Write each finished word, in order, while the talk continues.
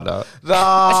No.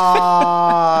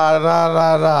 Nah.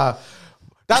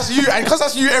 That's you, and because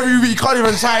that's you every week, you can't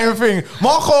even try anything.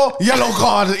 Marco, yellow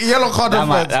card.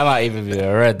 That might even be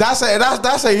a red. That's a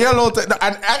yellow.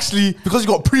 And actually, because you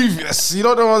got previous, you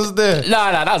know the ones there. No,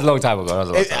 that was a long time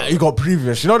ago. You got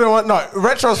previous. You know the one. No,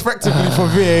 retrospectively for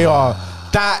VAR,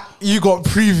 that you got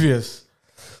previous.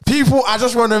 People, I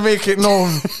just want to make it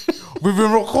known. We've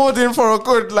been recording for a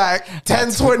good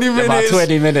 10, 20 minutes. About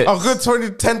 20 minutes. A good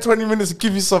 20 minutes to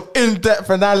give you some in-depth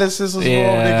analysis as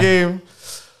well of the game.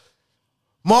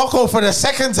 Marco, for the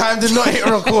second time, did not hit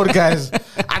record, guys.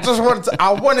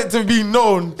 I want it to be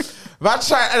known.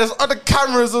 But and it's on the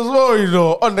cameras as well, you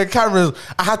know. On the cameras,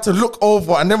 I had to look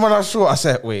over, and then when I saw it, I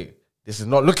said, wait, this is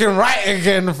not looking right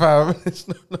again, fam.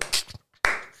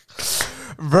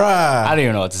 Bruh. I don't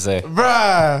even know what to say.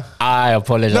 Bruh. I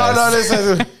apologize. No,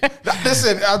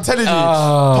 listen, I'm telling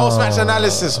you, post-match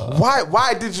analysis.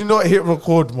 Why did you not hit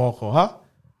record, Marco?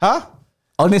 Huh?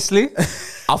 Honestly,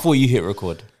 I thought you hit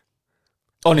record.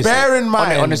 Honestly. Bear in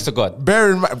mind. Honest to God.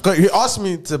 Bear in mind. Because he asked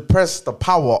me to press the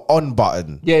power on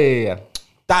button. Yeah.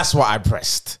 That's what I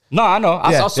pressed. No, I know.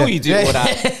 I saw you do all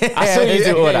that. I saw you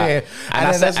do all that.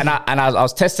 And I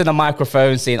was testing the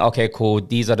microphone, saying, okay, cool.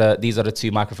 These are the two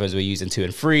microphones we're using, 2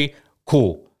 and 3.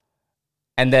 Cool.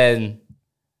 And then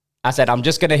I said, I'm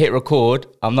just gonna hit record.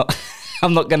 I'm not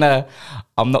gonna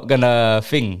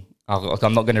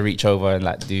reach over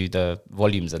and do the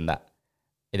volumes and that.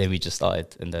 And then we just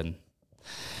started, and then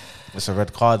it's a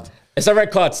red card. It's a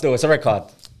red card still. It's a red card.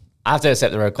 I have to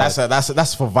accept the red card.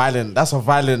 That's for violent. That's a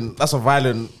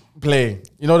violent play.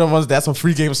 You know the ones that's a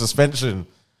 3-game suspension.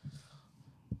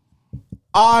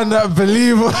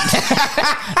 Unbelievable.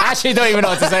 I actually don't even know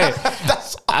what to say.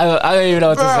 I don't even know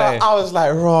what to say. I was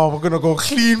like, we're gonna go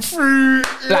clean through.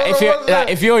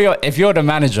 If you're the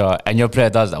manager and your player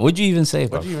does that, what do you even say,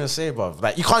 bro? What do you even say, bro?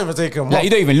 You can't even take him. You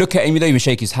don't even look at him. You don't even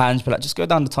shake his hands. But just go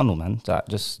down the tunnel, man.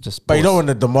 Just. But you don't want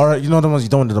to demoralize. You know the ones you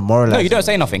don't want to demoralize. No, you don't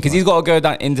say nothing because he's got to go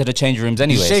down into the change rooms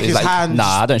anyway. Shake his hands.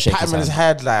 Nah, I don't shake his hands. Pat him in his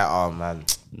head, oh man.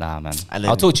 Nah, man.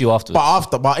 I'll talk to you afterwards.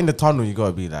 But in the tunnel, you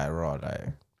gotta be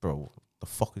bro. The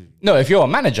fuck is you? No, if you're a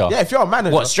manager. Yeah, if you're a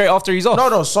manager. What, straight after he's off?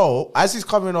 No. So, as he's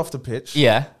coming off the pitch.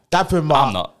 Yeah. Dap him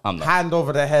up. I'm not. Hand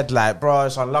over the head bro,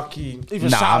 it's unlucky.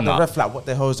 Even shout at the ref what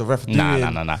the hell is the ref doing?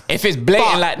 Nah. If it's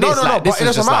blatant this, but it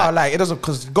doesn't matter. It doesn't,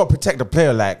 because you got to protect the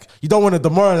player. You don't want to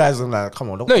demoralize him.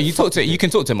 Come on. No, you can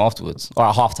talk to him afterwards or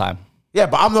at halftime. Yeah,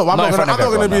 but I'm not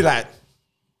going to be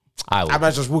I would. I'm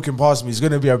not just walking past me. It's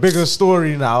going to be a bigger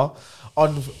story now.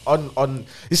 On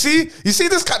you see this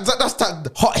that's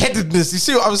that hot-headedness. You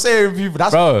see what I'm saying, people?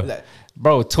 That's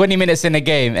bro, 20 minutes in a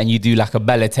game and you do a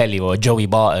Balotelli or a Joey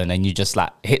Barton and you just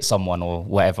hit someone or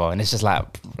whatever, and it's just why?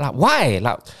 Why?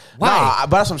 Nah,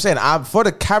 but that's what I'm saying. For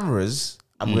the cameras,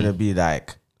 I'm gonna be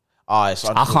it's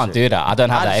I can't do that. I don't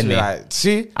have that in me.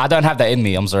 See? I don't have that in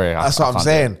me. I'm sorry. That's what I'm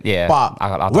saying. Yeah.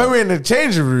 But when we're in the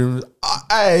changing room,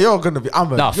 you're going to be...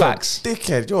 facts.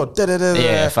 Dickhead.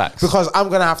 Yeah, facts. Because I'm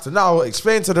going to have to now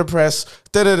explain to the press,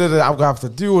 I'm going to have to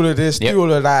do all of this, do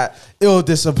all of that, ill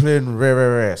discipline,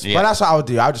 rare. But that's what I'll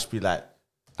do. I'll just be I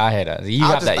hear that. You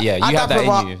have that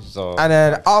in you. So. And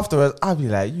then afterwards, I'll be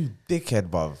you dickhead,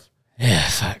 bruv. Yeah,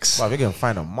 facts. Well, we're going to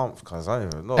find a month, because I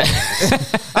don't even know.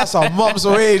 That's a month's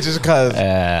wages, because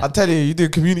I'm telling you do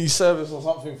community service or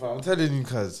something, fam. I'm telling you,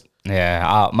 because...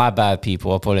 Yeah, my bad,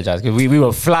 people. I apologize, because we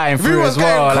were flying through as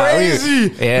well. We were going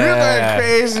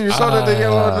crazy. We saw the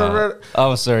yellow and the red.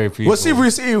 I'm sorry, people. We'll see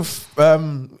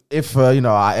if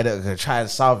our editor can try and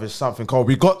salvage something. Cause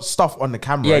we got stuff on the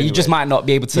camera. Yeah, you just might not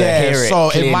be able to hear it.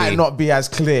 So clearly. It might not be as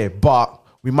clear, but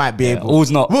we might be able. All's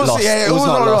not lost. See, all's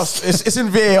not lost. It's in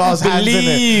VAR's hands.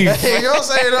 Believe. You know what I'm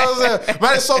saying?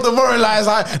 Man, it's so demoralized.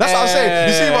 That's what I'm saying.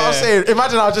 You see what I'm saying?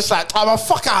 Imagine I was just I'm a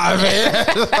fuck out of it.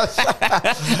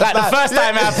 the first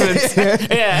time it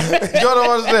happened. Yeah. You know what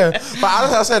I'm saying? But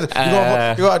as I said,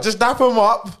 you got to just dap him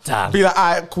up. Damn. Be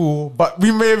alright, cool. But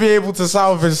we may be able to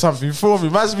salvage something for me.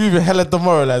 Imagine me being hella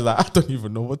demoralized. I don't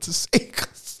even know what to say.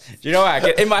 Do you know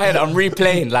what? In my head, I'm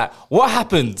replaying what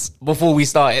happened before we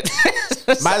started.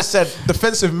 Man said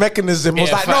defensive mechanism.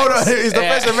 Was no, it's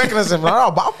defensive mechanism.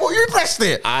 No, but I thought you pressed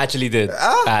it. I actually did.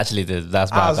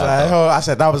 That's my bad. I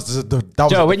said that was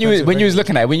Joe, when you was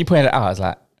looking at it, when you pointed it out, I was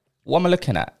like, what am I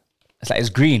looking at? It's it's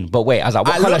green, but wait, I was like,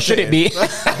 what color should it be?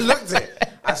 I looked at it.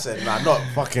 I said, nah, not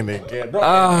fucking again.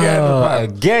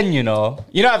 Again, you know.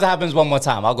 You know if that happens one more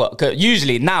time, cause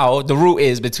usually now the rule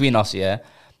is between us, yeah.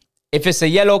 If it's a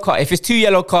yellow card, if it's 2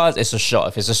 yellow cards, it's a shot.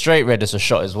 If it's a straight red, it's a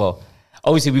shot as well.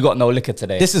 Obviously, we got no liquor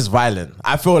today. This is violent.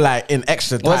 I feel like in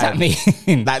extra time. What does that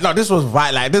mean? Like, no, this was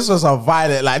violent. Like, this was a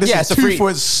violent. Like, this is 2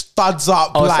 foot studs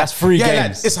up. Oh, like, that's free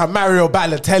games. Like, it's a Mario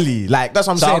Balotelli. Like, that's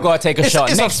what I'm saying. So I've got to take a shot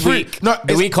next week. No,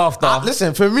 the week after.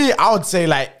 Listen, for me, I would say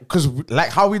like, because like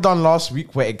how we done last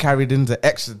week where it carried into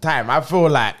extra time. I feel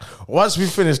like once we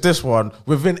finish this one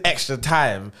within extra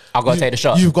time, I've got to take the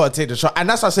shot. You've got to take the shot, and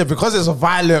that's what I said, because it's a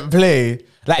violent play.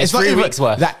 Like, it's not 3 even, weeks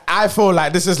worth. Like, I feel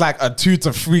like this is like a 2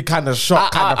 to 3 kind of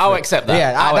shot. I'll accept that.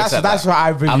 Yeah, that's what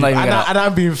I believe. And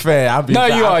I'm being fair.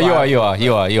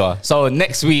 You are. So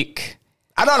next week,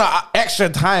 I don't know. Extra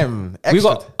time. We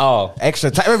got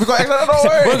extra time. We got extra. Don't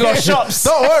worry. We got shops.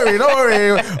 Don't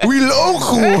worry. We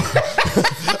local.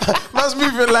 Man's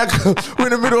moving like we're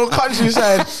in the middle of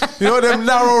countryside. You know them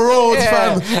narrow roads,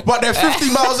 fam. But they're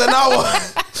 50 miles an hour.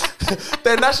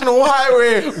 The national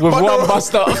highway with one bus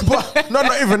stop. But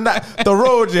not even that. The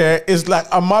road is like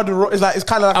a mud road. It's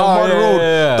kind of like a mud road.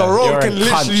 Yeah. The road can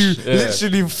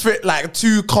literally fit like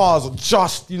 2 cars.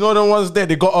 Just, you know, the ones there.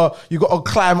 You gotta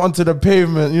climb onto the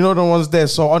pavement. You know, the ones there.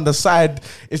 So on the side,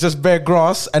 it's just bare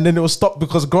grass, and then it will stop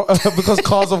because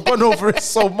cars have gone over it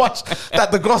so much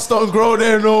that the grass don't grow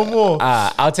there no more.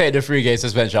 I'll take the 3 game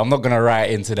suspension. I'm not gonna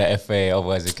write into the FA,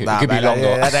 otherwise it could be longer.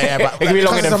 It could be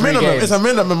longer than 3 games. It's a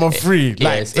minimum of 3.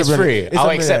 Like, it's free. I'll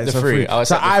accept the free.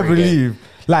 So I believe,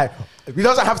 like, it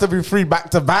doesn't have to be 3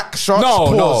 back-to-back shots.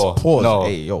 Pause. No.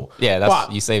 Hey, yo. Yeah,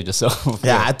 you saved yourself.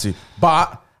 Yeah, I had to.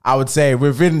 But I would say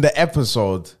within the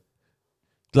episode,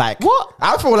 like, what?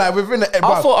 I feel like within the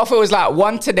episode. I thought it was like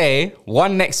 1 today,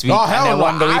 1 next week, and then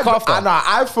 1 the week after.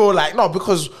 I feel like, no,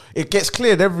 because it gets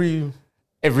cleared every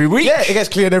week. Yeah, it gets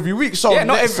cleared every week. So yeah,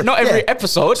 not every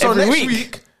episode, so every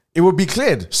week. It would be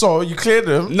cleared. So you cleared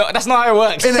them. No, that's not how it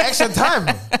works. In the extra time.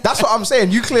 That's what I'm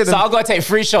saying. You cleared them. So I've got to take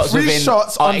 3 shots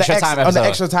on the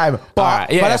extra time. But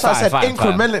that's what I said,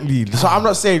 incrementally. So I'm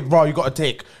not saying, bro, you got to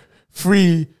take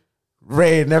 3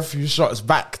 Ray and nephew shots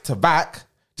back to back.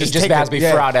 It just has to be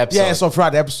throughout the episode. Yeah, so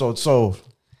throughout the episode. So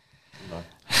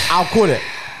I'll call it.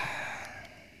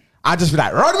 I'll just be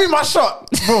like, run me my shot.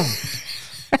 Boom.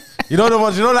 You know the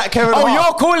ones, like Kevin Hart. Oh,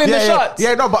 you're calling the shots?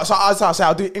 Yeah, no, but so I'll say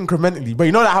I'll do it incrementally. But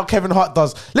you know like how Kevin Hart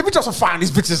does? Let me just find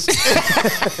these bitches.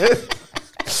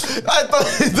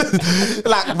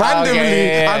 Like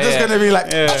randomly, I'm just going to be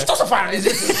like, let's just find these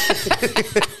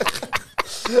bitches.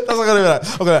 That's what I'm going to be like.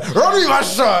 I'm going to run me my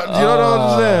shot. You know what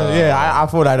I'm saying? Yeah, I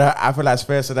feel like that. I feel that's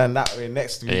fair. So then that way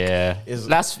next week. I feel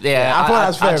that's fair.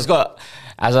 I just got...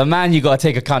 As a man, you got to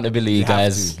take accountability,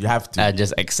 guys. You have to. And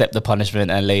just accept the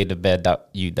punishment and lay the bed that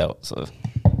you dealt. So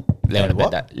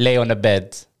lay on the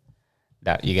bed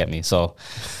that you get me. So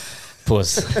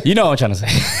pause. You know what I'm trying to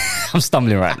say. I'm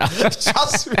stumbling right now.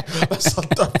 Trust me. That's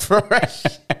under pressure.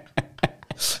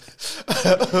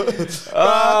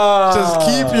 Just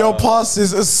keep your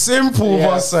passes simple,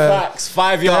 boss. Facts.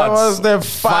 5 yards. There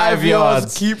was 5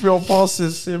 yards. Keep your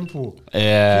passes simple.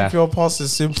 Yeah. Keep your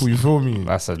passes simple. You feel me?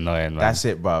 That's annoying, man. That's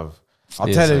it, bruv.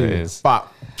 I'm telling you. But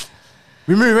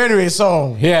we move anyway,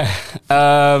 so yeah.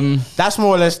 That's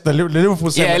more or less the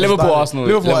Liverpool segment. Yeah, Liverpool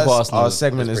Arsenal. Our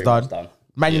segment is done.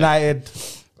 Man United.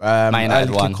 Man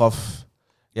United won. Kickoff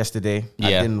yesterday. I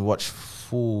didn't watch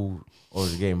full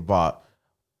of the game, but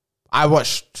I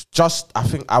watched I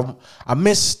think I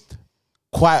missed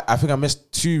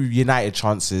 2 United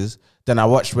chances. Then I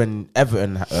watched when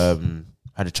Everton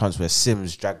had a chance where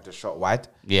Sims dragged the shot wide.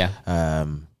 Yeah.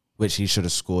 Which he should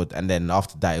have scored. And then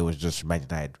after that, it was just Man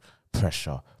United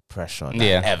pressure.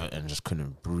 Yeah. Everton just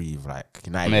couldn't breathe. Like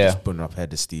United just putting up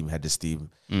head of steam.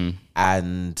 And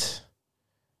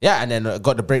then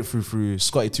got the breakthrough through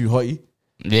Scotty Too Hotty.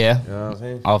 Yeah. You know what I'm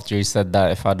saying? After he said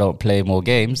that if I don't play more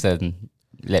games, then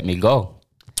let me go.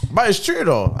 But it's true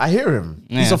though. I hear him.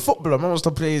 Yeah. He's a footballer. Man wants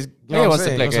to play. You know he wants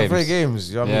to play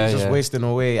games. You know what I mean? He's just wasting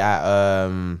away at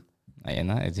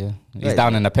United. Yeah, he's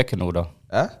down in the pecking order.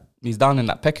 Huh? He's down in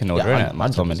that pecking order,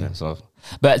 isn't it? So,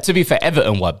 but to be fair,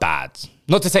 Everton were bad.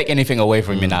 Not to take anything away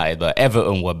from United, but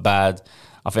Everton were bad.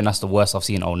 I think that's the worst I've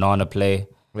seen Onana play.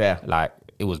 Yeah, like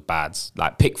it was bad.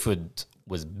 Like Pickford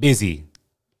was busy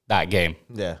that game.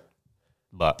 Yeah,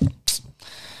 but.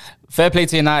 Fair play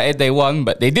to United, they won,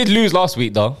 but they did lose last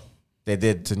week though. They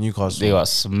did to Newcastle. They got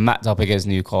smacked up against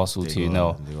Newcastle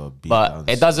 2-0. But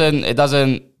it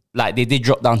doesn't like they did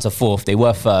drop down to 4th. They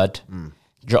were 3rd,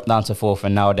 dropped down to 4th,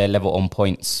 and now they're level on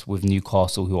points with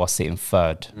Newcastle, who are sitting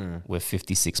 3rd with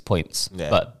 56 points. Yeah.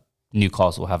 But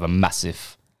Newcastle have a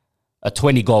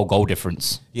 20 goal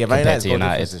difference. Yeah, compared to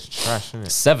United. Is trash, isn't it?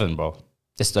 7, bro.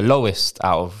 It's the lowest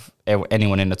out of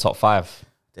anyone in the top 5.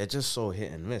 They're just so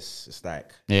hit and miss. It's like,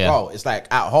 it's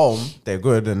like at home, they're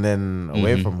good, and then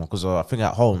away from home. Because I think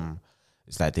at home,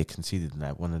 it's like they conceded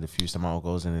like one of the fewest amount of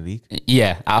goals in the league.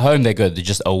 Yeah, at home they're good. They're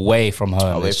just away from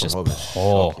home. Away it's from just home, it's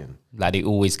poor. shocking. Like they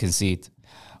always concede.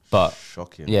 But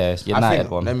Shocking. yeah, it's United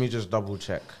one. Let me just double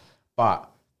check. But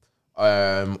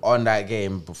on that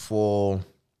game before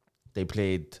they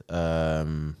played,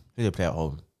 who did they play at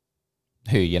home?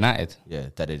 Who, United? Yeah,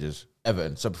 that they just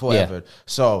Everton. So before Everton,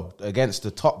 so against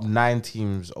the top 9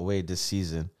 teams away this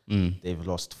season, they've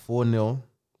lost 4-0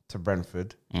 to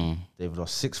Brentford. They've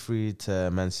lost 6-3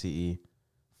 to Man City,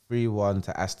 3-1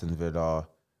 to Aston Villa,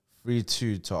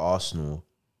 3-2 to Arsenal,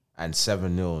 and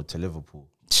 7-0 to Liverpool.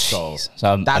 So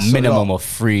that's a minimum of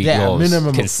 3 goals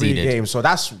minimum conceded. Of 3 games. So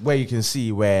that's where you can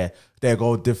see where their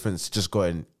goal difference just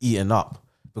gotten eaten up,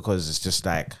 because it's just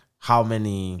like how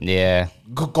many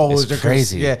good goals. It's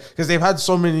crazy. Yeah, because they've had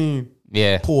so many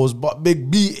pause, but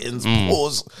big beatings,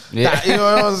 pause. That, you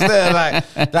know what I'm saying?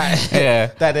 Like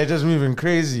that, that they're just moving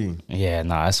crazy. Yeah,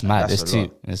 no, it's mad.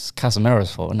 It's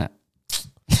Casemiro's fault, isn't it?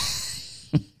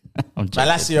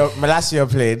 Malacia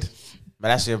played.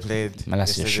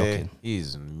 Malacia's shocking.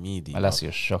 He's meaty.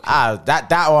 Malacia's shocking.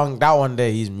 That one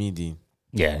there, he's meaty.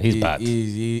 Yeah, he's bad.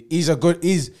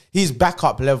 He's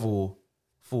backup level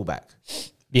fullback.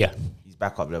 Yeah, he's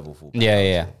backup level fullback.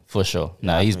 Yeah, for sure.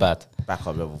 No, he's bad.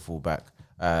 Backup level fullback.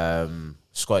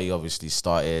 Scotty obviously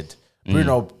started.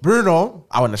 Bruno.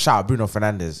 I want to shout out Bruno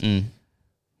Fernandes.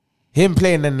 Him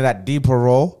playing in that deeper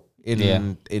role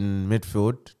in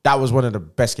midfield, that was one of the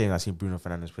best games I've seen Bruno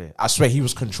Fernandes play. I swear he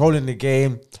was controlling the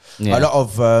game. A lot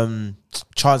of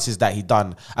chances that he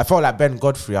done. I felt like Ben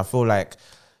Godfrey. I feel like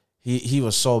he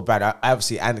was so bad. I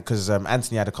obviously, and because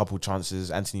Anthony had a couple chances.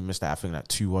 Anthony missed that, I think, like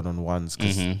 2 1-on-1s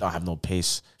because he don't have no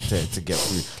pace to get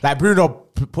through. Like Bruno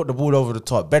put the ball over the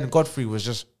top. Ben Godfrey was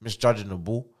just misjudging the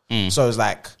ball. So it's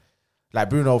like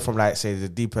Bruno from like say the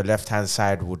deeper left hand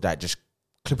side would like just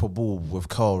clip a ball with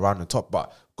curl around the top,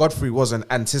 but Godfrey wasn't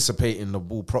anticipating the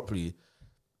ball properly.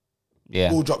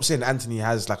 Ball drops in, Anthony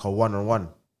has like a 1-on-1.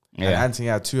 And Anthony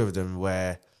had 2 of them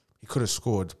where he could have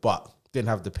scored, but didn't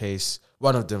have the pace.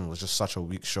 One of them was just such a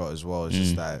weak shot as well. It's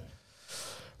just like,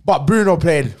 but Bruno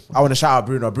played. I want to shout out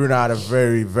Bruno. Bruno had a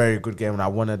very, very good game,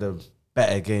 and one of the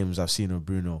better games I've seen of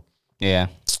Bruno. That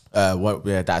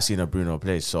I've seen of Bruno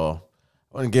play. So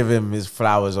I want to give him his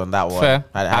flowers on that one. Fair.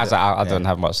 I don't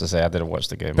have much to say. I didn't watch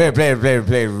the game. Played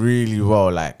really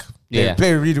well. Played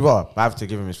really well. I have to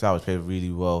give him his flowers. Played really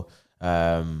well.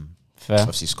 Fair.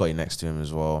 Obviously, Scotty next to him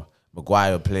as well.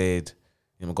 Maguire played.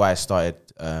 Maguire started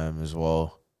as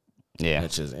well. Yeah.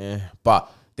 Which is,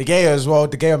 But De Gea as well.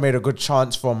 De Gea made a good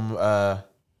chance from a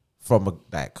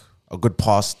good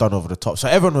pass done over the top. So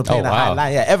everyone were playing a high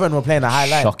line. Yeah, everyone were playing a high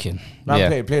line. Shocking.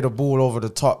 Man played the ball over the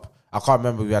top. I can't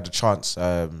remember who had the chance.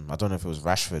 I don't know if it was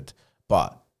Rashford,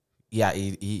 but yeah,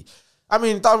 he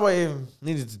done what he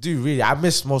needed to do. Really, I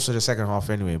missed most of the second half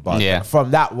anyway. But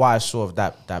from that, what I saw of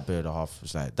that bit of the half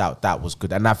was like that was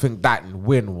good, and I think that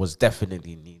win was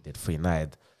definitely needed for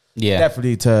United. Yeah,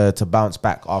 definitely to bounce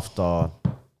back after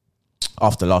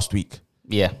last week.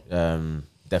 Yeah,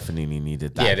 definitely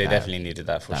needed that. Yeah, they definitely needed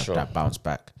that for sure. That bounce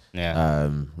back. Yeah,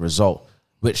 result.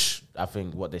 Which I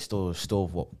think they still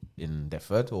what in their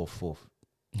 3rd or 4th?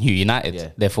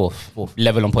 United, they're 4th.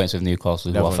 Level on points with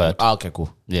Newcastle, who are 3rd. Okay,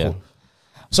 cool. Yeah. Cool.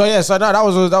 So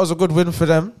that was a good win for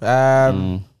them.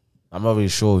 I'm not really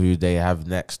sure who they have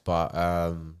next, but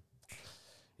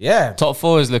top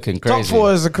 4 is looking crazy. Top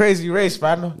 4 is a crazy race,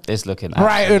 man. It's looking.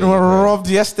 Brighton were robbed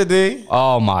yesterday.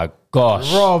 Oh my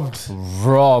gosh,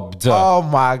 robbed. Oh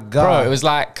my god, bro! It was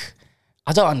like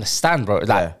I don't understand, bro.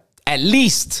 Like. At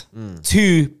least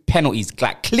 2 penalties,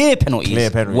 like clear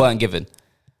penalties, weren't given.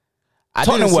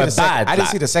 Tottenham were bad. I didn't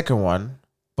see the second one,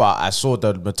 but I saw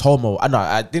the Matoma.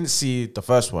 I didn't see the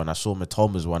first one. I saw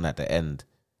Matoma's one at the end.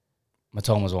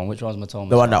 Matoma's one. Which one's Matoma's?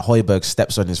 The one that Højbjerg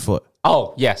steps on his foot.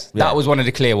 Oh, yes. That was one of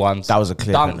the clear ones. That was a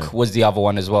clear Dunk penalty. was the other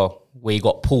one as well, where he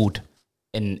got pulled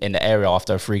in the area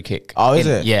after a free kick. Oh, is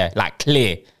it? Yeah, like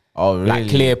clear. Oh, really? Like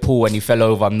clear pull when he fell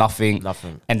over, nothing.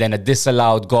 And then a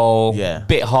disallowed goal. Yeah.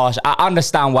 Bit harsh. I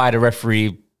understand why the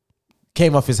referee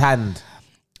came off his hand.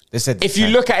 They said if you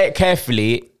look at it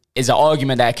carefully, it's an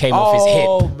argument that it came off his hip.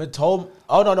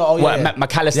 Oh, no. Oh, yeah.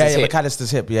 McAllister's hip.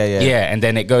 McAllister's hip. Yeah. Yeah, and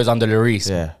then it goes under Lloris.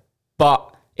 Yeah.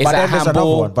 But it's a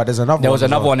handball. There's another one. There was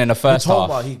another one in the first half.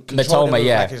 Matoma,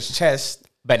 yeah. Like his chest.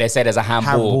 But they said there's a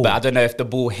handball. But I don't know if the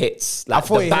ball hits like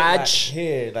the badge.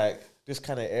 Hit, like, here, this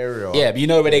kind of area. Yeah, but you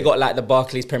know where they got like the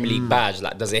Barclays Premier League badge?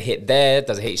 Like, does it hit there?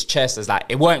 Does it hit his chest? It's like,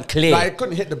 it weren't clear. Like, it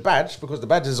couldn't hit the badge because the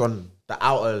badge is on the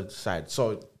outer side.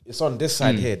 So it's on this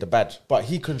side here, the badge, but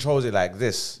he controls it like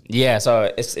this. Yeah,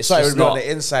 so it's So it just would be on not.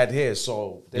 the inside here.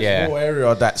 So there's more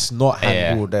area that's not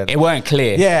handballed. Then It weren't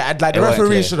clear. yeah, and like the It weren't referee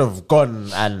clear. should have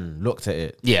gone and looked at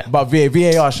it. Yeah. but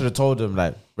VAR should have told him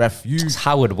like, ref, you. It's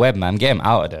Howard Webb, man. Get him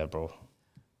out of there, bro.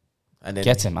 And then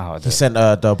Get him out of He there. sent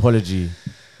the apology.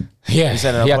 Yeah, He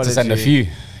sent an he had to send a apology. few.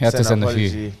 He had to Sent send an a few.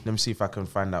 apology. Let me see if I can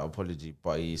find that apology.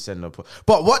 But he sent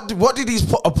But what did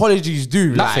these apologies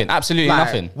do? Nothing, absolutely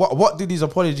nothing. What did these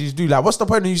apologies do? Like, what's the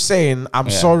point of you saying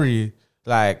I'm sorry?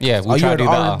 Like, Yeah, we'll are you try an to do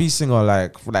better. R&B singer?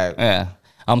 Like, Yeah,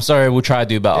 I'm sorry. We'll try to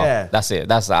do better. Yeah. That's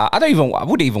it. I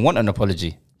wouldn't even want an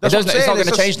apology. That's what I'm It's saying. not going to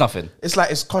just- change nothing. It's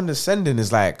like it's condescending.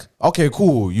 It's like, okay,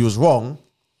 cool, you was wrong.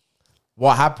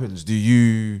 What happens?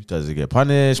 Does it get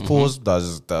punished? Pause.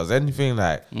 Does anything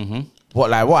like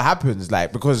what happens?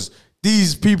 Like, because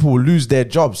these people lose their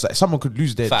jobs. Like, someone could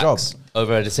lose their job. Facts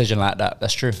over a decision like that.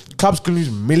 That's true. Clubs can lose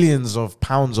millions of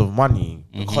pounds of money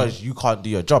because you can't do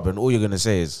your job, and all you're gonna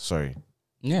say is sorry.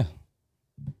 Yeah.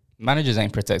 Managers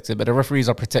ain't protected, but the referees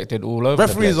are protected all over.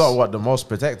 Referees the place. are what the most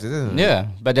protected, isn't it? Yeah,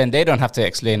 but then they don't have to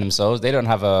explain themselves. They don't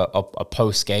have a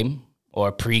post game or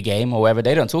a pre game or whatever.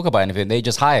 They don't talk about anything. They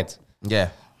just hide. Yeah.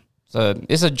 So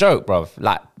it's a joke, bro.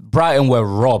 Like Brighton were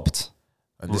robbed,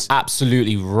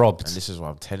 absolutely robbed. And this is what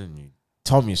I'm telling you.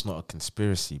 Tell me it's not a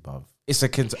conspiracy, bruv. It's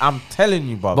I'm telling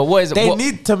you, bruv. But what is it? They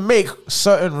need to make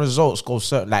certain results go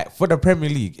certain. Like for the Premier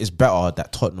League, it's better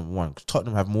that Tottenham won. 'Cause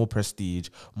Tottenham have more prestige,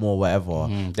 more whatever.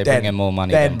 They bring in more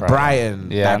money than than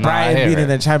Brighton. Yeah, like no, I Brighton hear being it. in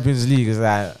the Champions League is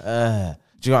like, do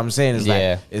you know what I'm saying? It's Yeah.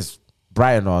 like it's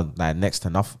Brighton are like next to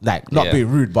nothing. Like not Yeah. being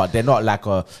rude, but they're not like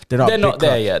a They're big not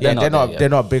there club. yet. Yeah, They're not there yet. they're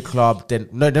not a big club. They're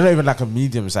not even like a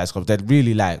medium sized club. They're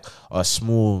really like a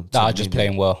small. That are to just medium.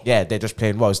 playing well. Yeah, they're just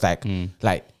playing well. It's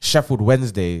like Sheffield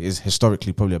Wednesday is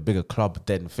historically probably a bigger club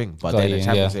than thing, but Got they're in you, the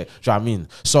Champions yeah. League. Do you know what I mean?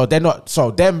 So they're not.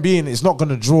 So them being, it's not going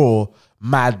to draw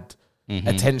mad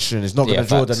attention. It's not going to Yeah,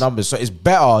 draw facts. the numbers. So it's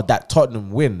better that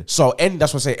Tottenham win. So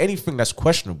that's what I say. Anything that's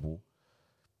questionable,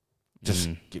 just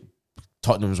get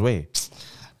Tottenham's way.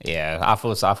 Yeah, I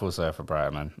feel sorry for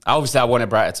Brighton, man. Obviously, I wanted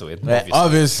Brighton to win. Yeah,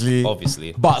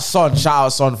 obviously. But Son, shout out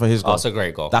Son for his goal. That's a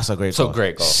great goal. That's a great goal. It's a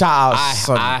great goal. Shout out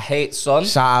Son. I hate Son.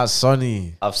 Shout out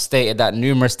Sonny. I've stated that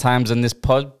numerous times in this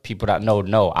pod. People that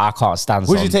know, I can't stand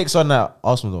Son. Would you take Son at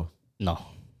Arsenal though? No.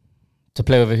 To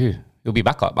play over who? He'll be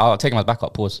backup. I'll take him as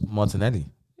backup. Pause. Martinelli.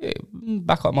 Yeah,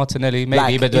 backup Martinelli, maybe.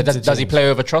 Like but does he interchange. play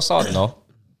over Trossard? No.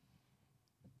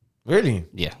 Really?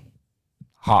 Yeah.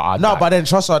 No, but then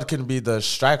Trossard can be the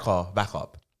striker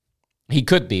backup. He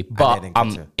could be. But then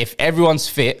Nketiah. if everyone's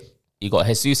fit, you got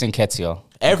Jesus and Nketiah.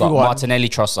 Everyone- You got Martinelli,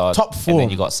 Trossard. Top form. And then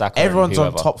you got Saka. and Everyone's on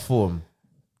whoever. top form.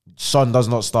 Son does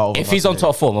not start over If he's on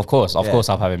Martinelli. top form, of course I'll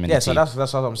have him in Yeah, the so team.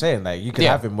 that's what I'm saying. Like you can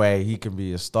Yeah. have him where he can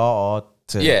be a starter.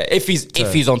 Yeah, if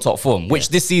he's on top form, which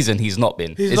this season he's not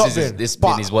been. He's This not is been. This but,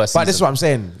 been his worst But this is season. what I'm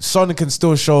saying. Son can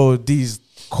still show these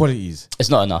qualities. It's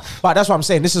not enough. But that's what I'm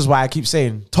saying. This is why I keep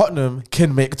saying Tottenham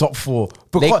can make top four.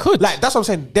 Because, could. Like, that's what I'm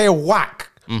saying. They're whack.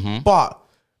 But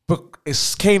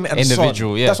it's Kane and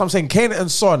Individual, Son. yeah. That's what I'm saying. Kane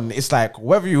and Son, it's like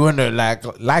whether you want to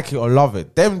like it or love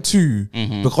it. Them two,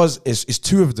 because it's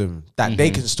two of them that they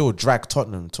can still drag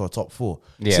Tottenham to a top four.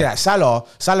 Yeah. See, like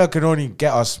Salah can only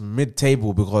get us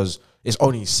mid-table because it's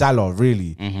only Salah,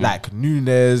 really. Like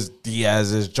Nunes,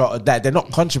 Diaz, they're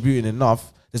not contributing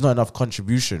enough. There's not enough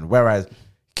contribution. Whereas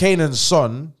Kane and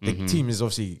Son, the team is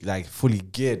obviously like fully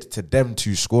geared to them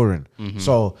two scoring.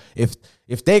 So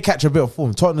if they catch a bit of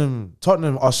form, Tottenham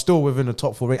are still within the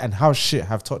top four race. And how shit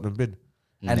have Tottenham been?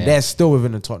 And they're still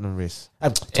within the Tottenham race.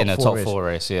 In a top four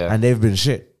race, yeah. And they've been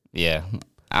shit. Yeah.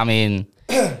 I mean,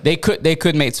 they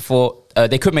could make top four.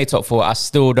 They could make top four. I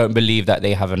still don't believe that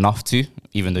they have enough to,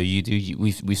 even though you do.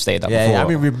 We've stated that before. Yeah, I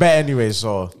mean we bet anyway,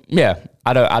 so yeah,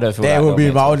 I don't feel there like will they'll be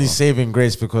make my top only four. saving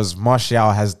grace because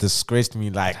Martial has disgraced me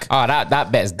like That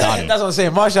bet's done. that's what I'm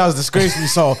saying. Martial has disgraced me,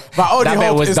 so my only That bet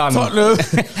hope was is done. Tottenham.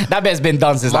 That bet's been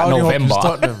done since My like only hope is November.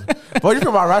 Tottenham. But what do you think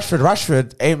about Rashford?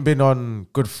 Rashford ain't been on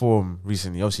good form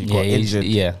recently. Obviously, he got injured.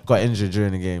 Yeah. Got injured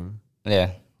during the game.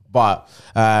 Yeah. But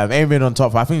ain't been on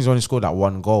top. I think he's only scored like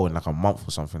one goal in like a month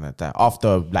or something like that.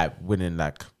 After like winning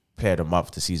like player of the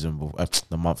month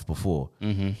the month before.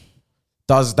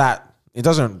 Does that? It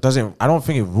doesn't. I don't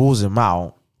think it rules him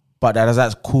out. But does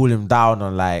that cool him down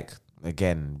on like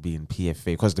again being PFA?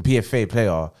 Because the PFA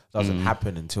player doesn't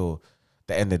happen until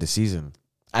the end of the season.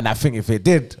 And I think if it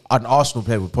did, an Arsenal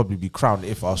player would probably be crowned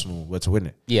if Arsenal were to win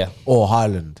it. Yeah. Or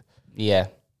Haaland. Yeah.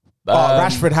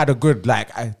 Rashford had a good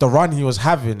the run he was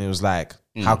having. It was like,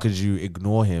 how could you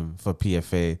ignore him for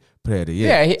PFA Player of the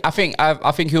Year? Yeah,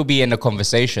 I think he'll be in the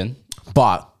conversation.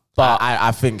 But But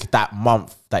I think that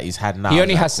month that he's had now, he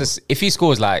only has to. If he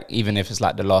scores like, even if it's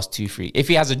like the last 2-3, if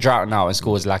he has a drought now and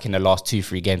scores like in the last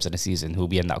 2-3 games of the season, he'll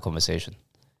be in that conversation.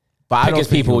 But because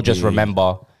people will just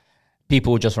remember.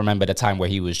 People will just remember the time where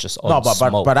he was just on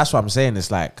smoke. But that's what I'm saying.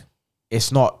 It's like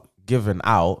it's not given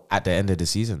out at the end of the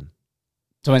season.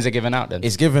 So when's it given out then?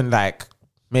 It's given like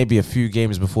maybe a few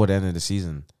games before the end of the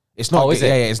season. It's not. Is it?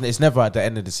 Yeah, it's never at the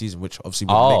end of the season, which obviously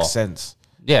would make sense.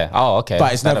 Yeah. Oh, okay.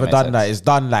 But it's never done that. It's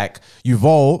done like you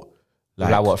vote.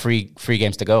 Like what? Three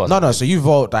games to go? Or no. So you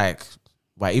vote like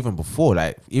even before,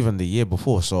 like even the year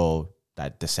before. So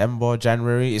like December,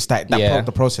 January. It's like that.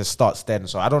 The process starts then.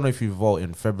 So I don't know if you vote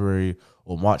in February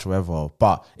or March, or whatever.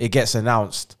 But it gets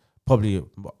announced probably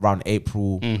around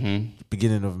April,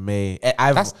 beginning of May.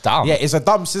 That's dumb. Yeah, it's a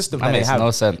dumb system. That makes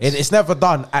no sense. It's never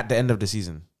done at the end of the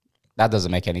season. That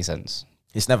doesn't make any sense.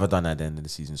 It's never done at the end of the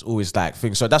season. It's always like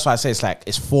things. So that's why I say it's like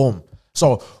it's form.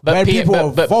 So when people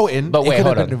are voting, it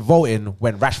could have been voting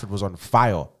when Rashford was on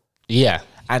fire. Yeah.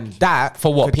 And that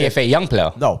for what? PFA young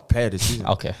player? No, player of the season.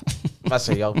 Okay. That's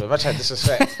a young player. That's a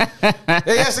disrespect.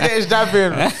 He has to get his jab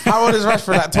in. How old is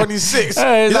Rashford? Like 26. He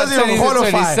doesn't even qualify.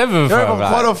 He doesn't even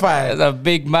qualify. He's a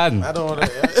big man. I don't want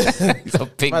to. He's a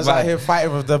big man. Out here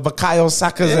fighting with the Bukayo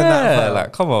Sakas and that. Yeah,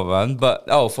 like come on, man. But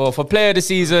for player of the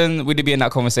season, would it be in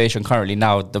that conversation currently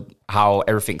now? How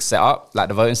everything's set up, like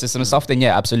the voting system and stuff. Then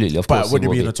yeah, absolutely, of course. But would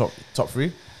it be in the top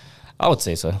three? I would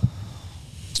say so.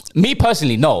 Me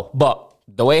personally, no, but.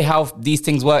 The way how these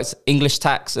things works, English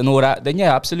tax and all that, then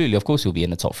yeah, absolutely. Of course he'll be in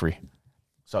the top 3.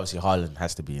 So obviously Haaland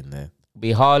has to be in there.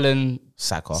 Be Haaland,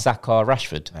 Saka,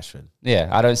 Rashford. Yeah,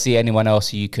 I don't see anyone else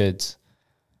who you could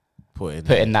put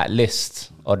in that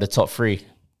list of the top 3.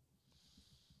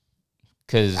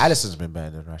 Because Alisson's been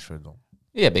better than Rashford though.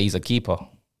 Yeah, but he's a keeper.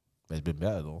 But he's been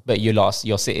better though. But you're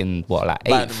sitting like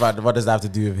 8th. But what does that have to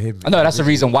do with him? No, that's the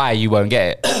reason why you won't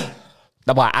get it.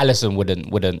 That's why Alisson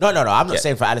wouldn't. No. I'm not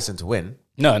saying for Alisson to win.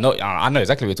 No, I know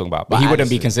exactly what you're talking about. But he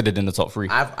wouldn't be considered in the top 3.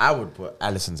 I would put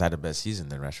Alisson's had a better season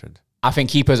than Rashford. I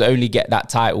think keepers only get that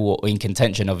title or in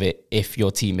contention of it if your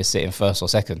team is sitting first or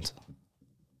second.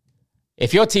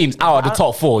 If your team's out of the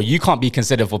top 4, you can't be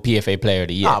considered for PFA Player of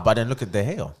the Year. Ah, but then look at De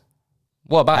Gea.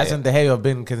 What about Hasn't De Gea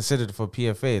been considered for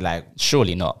PFA? Like,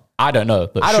 surely not. I don't know,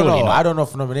 but surely not. I don't know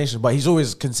for nomination, but he's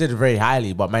always considered very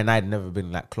highly. But Man United never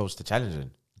been like close to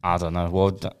challenging. I don't know.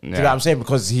 Well, yeah. Do you know what I'm saying?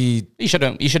 Because he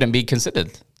shouldn't be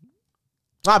considered.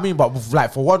 I mean, but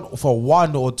like for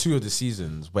one or two of the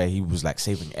seasons where he was like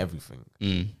saving everything,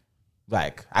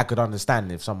 like I could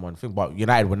understand if someone think, but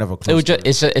United were never close.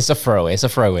 It's a throwaway. It's a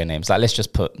throwaway name. It's like let's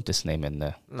just put this name in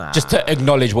there, just to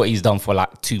acknowledge what he's done for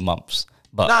like 2 months.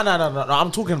 But no.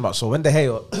 I'm talking about so when De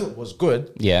Gea was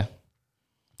good, yeah,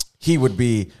 he would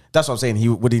be. That's what I'm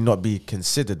saying. Would he not be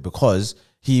considered because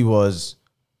he was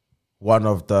one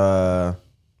of the.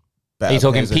 Are you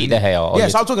talking peak De Gea?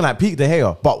 Yes, I'm talking like peak De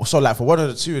Gea. But so like for 1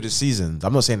 or 2 of the seasons,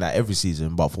 I'm not saying that every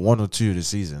season, but for 1 or 2 of the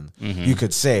season, you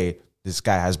could say this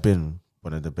guy has been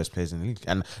one of the best players in the league.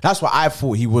 And that's what I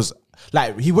thought he was.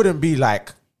 Like, he wouldn't be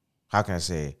like, how can I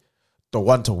say, the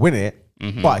one to win it,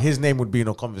 but his name would be in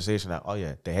a conversation like, oh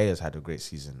yeah, De Gea's had a great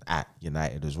season at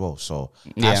United as well. So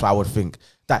that's why I would think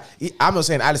that. I'm not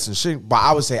saying Alisson shouldn't, but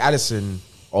I would say Alisson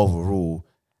overall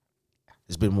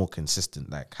has been more consistent,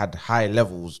 like had higher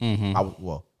levels. I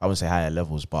wouldn't say higher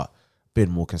levels, but been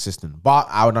more consistent. But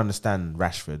I would understand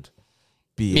Rashford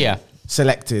being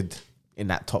selected in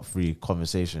that top 3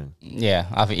 conversation. Yeah,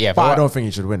 I think But I don't think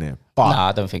he should win it. But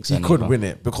I don't think so. He could win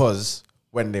it because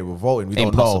when they were voting, we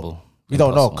don't know. We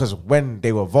don't know because when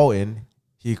they were voting,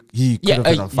 he could have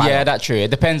been on fire. Yeah, that's true. It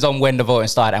depends on when the voting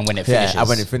started and when it finishes. Yeah, and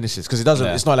when it finishes. Because it doesn't.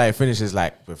 It's not like it finishes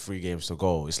like with 3 games to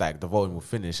go. It's like the voting will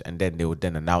finish and then they would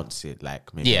then announce it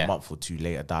like maybe a month or 2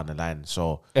 later down the line.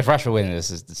 So if Rashford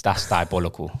wins, that's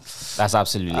diabolical. That's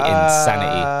absolutely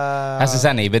insanity. That's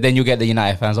insanity. But then you get the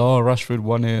United fans, oh, Rashford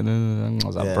won it. I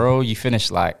was like, bro, you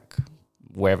finished like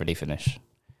wherever they finish.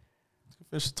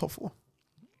 Finish the top 4.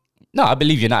 No, I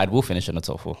believe United will finish in the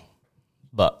top 4.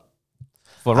 But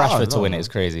for Rashford to win it is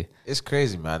crazy. It's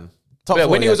crazy, man.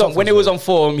 When he was on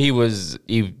form, he was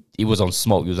on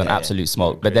smoke. He was on absolute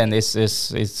smoke. But then it's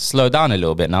slowed down a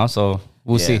little bit now. So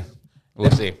we'll see.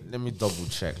 We'll see. Let me double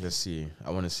check. Let's see.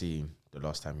 I want to see the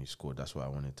last time he scored. That's why I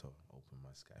wanted to open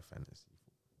my Sky Fantasy.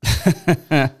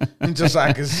 Just so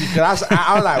I can see. Cause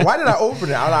I'm like, why did I open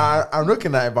it? I'm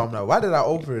looking at it, but I'm like, why did I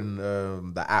open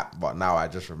the app? But now I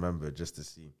just remember just to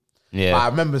see. Yeah. But I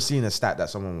remember seeing a stat that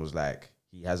someone was like,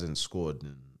 he hasn't scored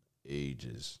in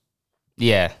ages.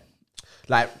 Yeah.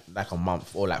 Like a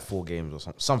month or like 4 games or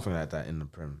something like that in the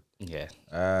Prem. Yeah.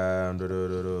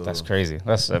 That's crazy.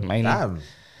 That's amazing. Damn.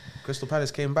 Crystal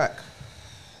Palace came back.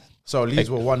 So Leeds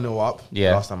were 1-0 up.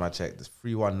 Yeah. Last time I checked, it's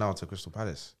 3-1 now to Crystal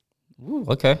Palace. Ooh,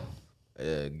 okay.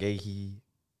 Gehi,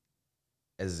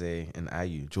 Eze, and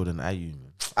Ayew. Jordan Ayew.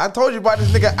 Man. I told you about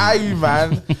this nigga Ayew,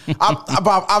 man.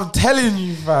 I'm telling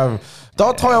you, fam.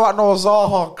 Don't tell me about no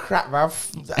Zaha crap, man.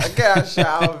 Get that shit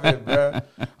out of it, bro.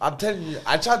 I'm telling you,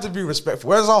 I try to be respectful.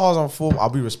 When Zaha's on form, I'll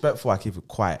be respectful. I keep it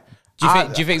quiet. Do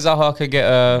you think Zaha could get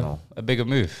a bigger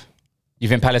move? You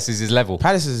think Palace is his level?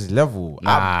 Palace is his level.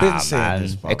 Nah, I've been saying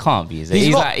this, bro. It can't be. Is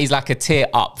it? He's like a tier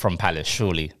up from Palace,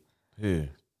 surely. Who?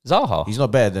 Zaha. He's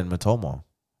not better than Matoma.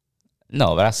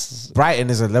 No, but that's... Brighton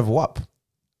is a level up.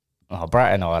 Oh,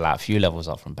 Brighton are like a few levels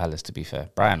up from Palace, to be fair.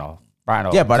 Brighton are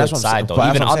yeah, but that's good what I'm side, saying. though.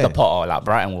 Even under Potter, like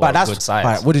Brighton were a good side.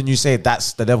 But wouldn't you say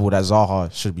that's the level that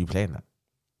Zaha should be playing at?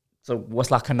 So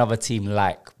what's like another team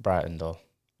like Brighton, though?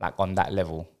 Like on that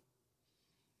level?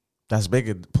 That's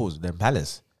bigger than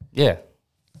Palace. Yeah.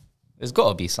 There's got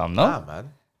to be some, no? Nah,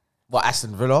 man. What,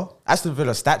 Aston Villa? Aston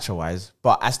Villa stature-wise,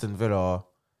 but Aston Villa,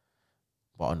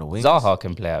 what, on the wings? Zaha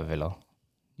can play at Villa.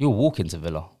 You'll walk into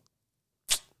Villa.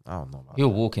 I don't know about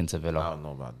He'll walk into Villa. I don't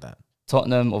know about that.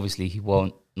 Tottenham, obviously, he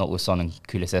won't, not with Son and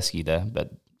Kulusevski there,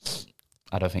 but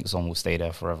I don't think Son will stay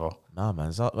there forever. Nah, man.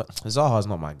 Zaha's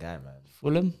not my guy, man.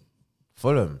 Fulham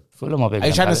Fulham are bigger. Are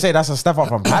you trying to say that's a step up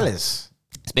from Palace?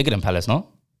 It's bigger than Palace, no?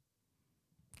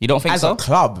 You don't think As so? a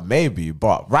club, maybe,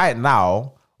 but right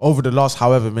now, over the last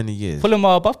however many years, Fulham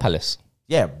are above Palace.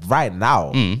 yeah, right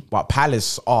now, but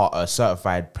Palace are a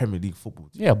certified Premier League football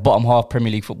team. Yeah, bottom half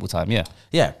Premier League football time, yeah.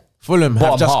 Yeah, Fulham have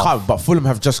Bottom just half. come, but Fulham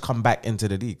have just come back into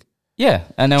the league. Yeah,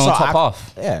 and they're on So top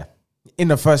half. Yeah, in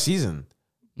the first season.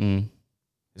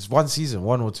 It's one season,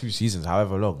 1 or 2 seasons,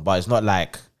 however long. But it's not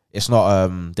like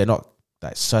they're not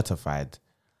like certified.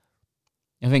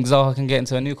 You think Zaha can get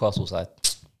into a Newcastle side?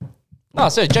 No,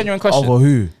 it's a genuine question. Over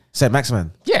who? Said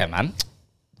Maximan. Yeah, man.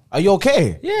 Are you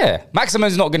okay? Yeah,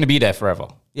 Maximan's not going to be there forever.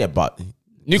 Yeah, but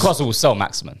Newcastle will sell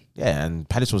Maximan. yeah, and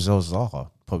Palace will sell Zaha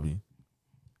probably.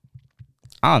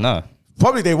 I don't know.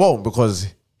 Probably they won't because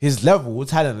his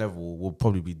talent level, will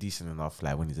probably be decent enough,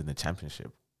 like when he's in the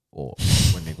Championship or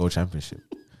when they go Championship.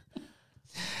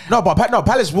 No,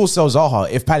 Palace will sell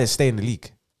Zaha if Palace stay in the league.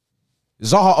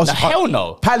 Zaha also Hell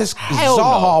no.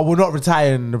 Zaha will not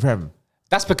retire in the Prem.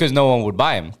 That's because no one would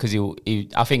buy him because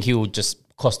I think he will just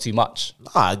cost too much.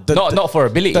 Nah, Not for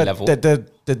ability level. The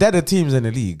deader teams in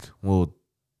the league will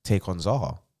take on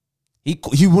Zaha.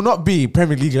 He will not be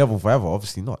Premier League level forever.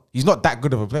 Obviously not. He's not that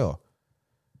good of a player.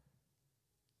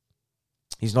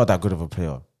 He's not that good of a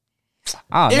player.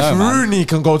 If Rooney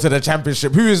can go to the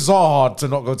Championship, who is Zaha to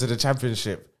not go to the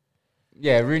Championship?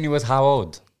 Yeah, Rooney was how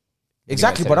old?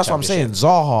 Exactly, but that's what I'm saying.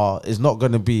 Zaha is not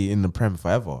going to be in the Prem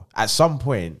forever. At some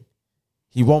point,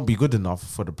 he won't be good enough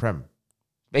for the Prem.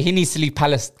 But he needs to leave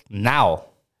Palace now.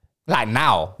 Like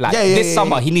now. Like this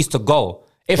summer, he needs to go.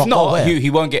 If But not, go he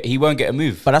won't get a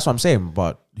move. But that's what I'm saying.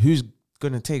 But who's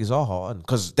going to take Zaha on?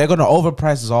 Because they're going to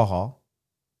overprice Zaha.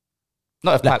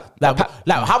 Not if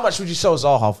Like, how much would you sell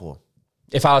Zaha for?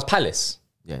 if I was Palace.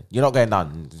 Yeah, you're not going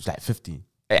down. It's like 50.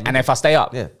 And if I stay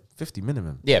up. Yeah, 50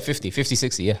 minimum. Yeah, 50,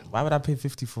 60, yeah. Why would I pay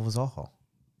 50 for Zaha?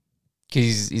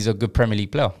 Because he's a good Premier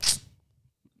League player.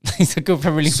 He's a good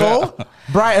Premier League player. So,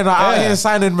 Brighton are out here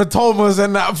signing Matomas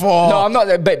and that for... No, I'm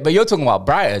not. But you're talking about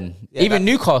Brighton. Yeah, even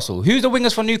Newcastle. Who's the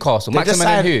wingers for Newcastle? Maximin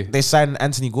and who? They signed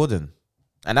Anthony Gordon.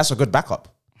 And that's a good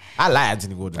backup. I like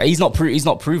Anthony Gordon. He's not proven. He's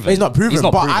not proven. He's not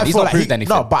proved anything.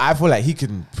 No, but I feel like he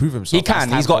can prove himself. He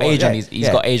can. He's got age on his. He's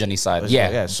got age on his side.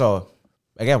 Yeah. So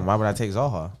again, why would I take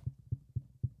Zaha?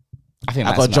 I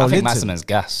think Maximin's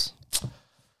gas.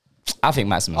 I think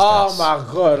Maximin's gas. Oh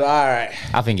my god! All right.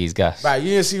 I think he's gas. Right, you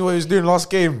didn't see what he was doing last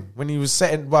game when he was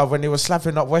when they were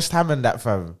slapping up West Ham and that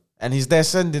fam. And he's there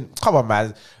sending. Come on,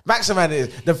 man. Maximin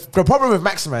is the problem with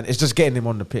Maximin is just getting him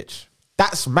on the pitch.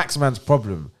 That's Maximin's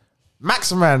problem.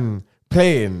 Maximin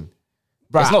playing,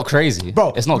 bro. It's not crazy,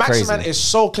 bro. It's not Maximin crazy. is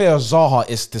so clear. Zaha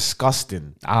is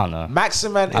disgusting. I don't know.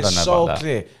 Maximin is so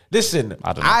clear. Listen,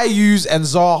 Ayew's and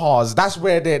Zaha's.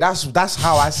 That's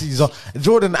how I see Zaha.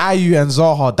 Jordan Ayew and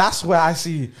Zaha. That's where I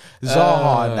see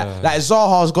Zaha. Like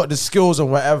Zaha's got the skills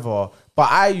and whatever, but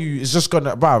Ayew is just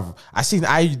gonna, bruv. I seen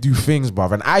Ayew do things,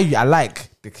 bruv, and Ayew, I like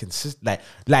the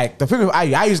like the thing with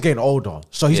Ayew's getting older,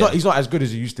 so he's not as good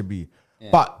as he used to be. Yeah.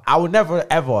 But I would never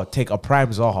ever take a prime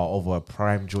Zaha over a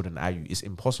prime Jordan Ayew. It's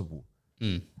impossible.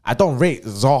 I don't rate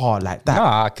Zaha like that.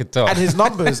 Nah, I could tell. And his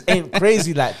numbers ain't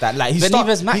crazy like that. Like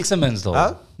neither's Maximin's though.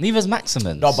 Huh? Neither's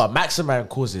Maximin's. No, but Maximin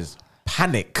causes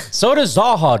panic. So does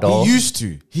Zaha though. He used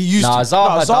to.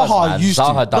 Zaha used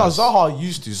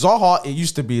to. Zaha, it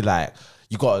used to be like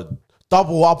you gotta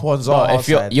double up on Zaha.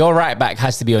 If your right back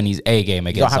has to be on his A game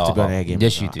against Zaha. You don't have to be on A game.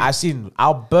 Yes, you do. I've seen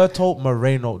Alberto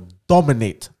Moreno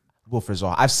dominate Wilfred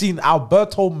Zaha. I've seen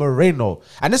Alberto Moreno,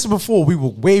 and this is before we were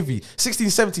wavy, 16,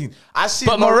 17. I've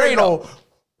seen Moreno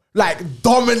like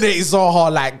dominate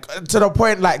Zaha, like to the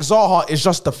point like Zaha is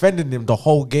just defending him the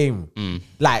whole game.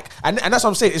 Like, and that's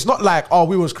what I'm saying. It's not like, oh,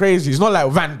 we was crazy. It's not like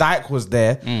Van Dijk was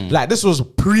there. Like, this was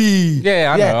pre.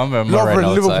 I know. I remember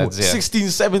Moreno Liverpool, times, 16,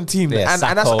 17. Yeah, and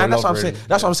that's what I'm saying.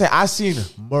 That's what I'm saying. I've seen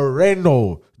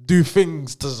Moreno do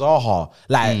things to Zaha.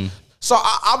 Like, so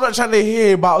I'm not trying to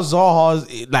hear about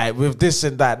Zaha's like with this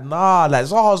and that. Nah, like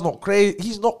Zaha's not crazy.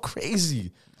 He's not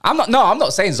crazy. I'm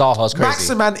not saying Zaha's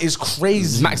crazy. Maximan is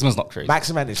crazy. Maximan's not crazy.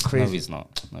 Maximan is crazy. No,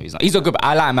 he's not. He's a good.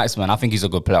 I like Maximan. I think he's a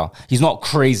good player. He's not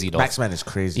crazy though. Maximan is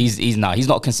crazy. He's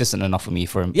not consistent enough for me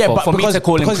for him. Yeah, for me to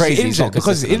call him crazy.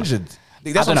 Because he's injured.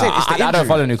 That's what I'm saying. It's the injury. I don't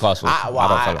follow Newcastle.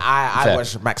 I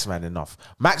watch Maximan enough.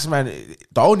 Maximan,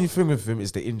 the only thing with him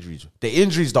is the injuries. The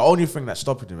injury is the only thing that's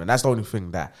stopping him, and that's the only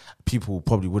thing that people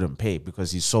probably wouldn't pay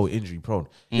because he's so injury prone.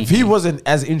 If he wasn't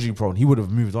as injury prone, he would have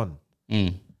moved on.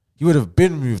 He would have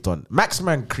been moved on.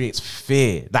 Maximan creates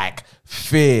fear, like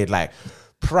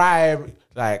prime,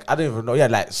 like I don't even know. Yeah,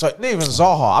 like so. Not even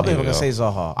Zaha. I'm not even gonna say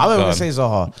Zaha. I'm not even gonna say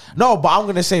Zaha. No, but I'm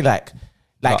gonna say like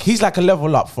he's like a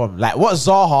level up from like what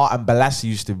Zaha and Balassi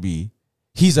used to be.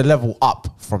 He's a level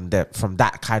up from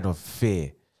that kind of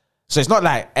fear. So it's not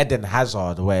like Eden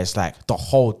Hazard where it's like the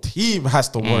whole team has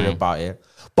to worry about it.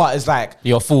 But it's like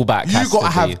your fullback. You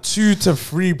gotta have 2 to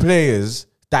 3 players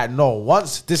that know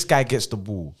once this guy gets the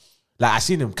ball. Like I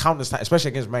seen him countless times, especially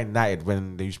against Man United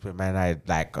when they used to play Man United.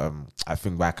 Like I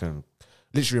think back and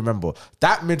literally remember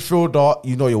that midfielder.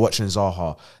 You know you're watching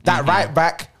Zaha. That right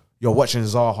back, you're watching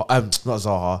Zaha. Not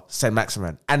Zaha, Saint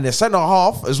Maximin, and the centre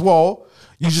half as well.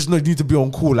 You just need to be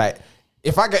on call. Like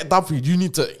if I get dumped, you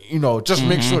need to just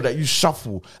make sure that you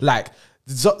shuffle. Like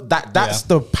that's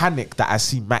the panic that I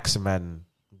see Maximin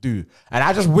do. And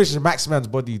I just wish Maximan's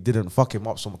body didn't fuck him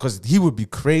up so much because he would be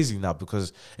crazy now.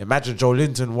 Because imagine Joe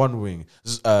Linton one wing,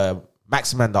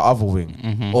 Maximan the other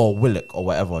wing, or Willock or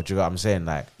whatever. Do you know what I'm saying?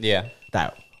 Like,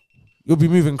 that you'll be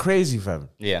moving crazy, fam.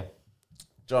 Yeah, do you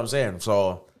know what I'm saying?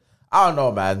 So I don't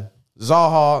know, man.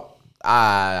 Zaha,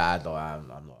 I'm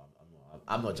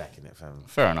not jacking it, fam.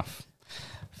 Fair enough.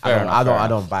 I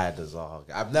don't buy the Zaha.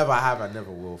 I've never have, I never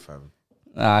will, fam.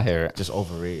 I hear it. Just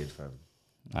overrated, fam.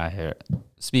 I hear it.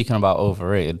 Speaking about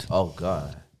overrated, oh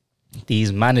god,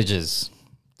 these managers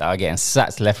that are getting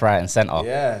sacked left, right, and center.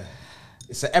 Yeah,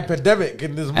 it's an epidemic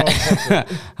in this motherfucker.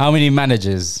 How many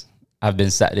managers have been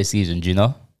sacked this season? Do you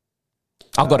know?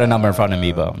 I've got a number in front of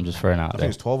me, but I'm just throwing it out there. I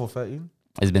think it's 12 or 13.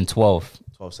 It's been 12.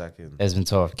 12 seconds. It's been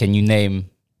 12. Can you name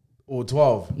all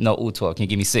 12? No, all 12. Can you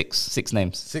give me six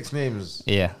names? 6 names.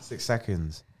 Yeah, 6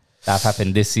 seconds. That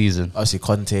happened this season. Obviously,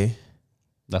 Conte.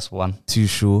 That's one.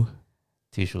 Tuchel.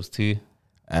 Tuchel's 2.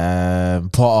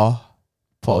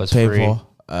 Potter's paper.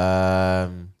 3.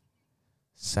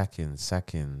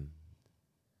 Second.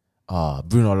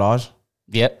 Bruno Lage.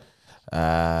 Yep.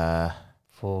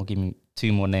 4. Give me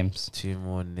 2 more names. 2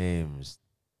 more names.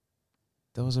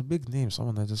 There was a big name.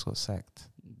 Someone that just got sacked.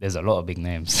 There's a lot of big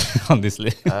names on this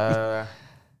list. I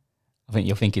think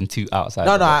you're thinking 2 outside.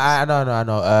 No, I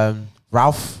know.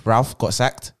 Ralph got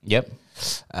sacked. Yep.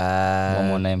 One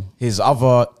more name.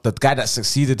 The guy that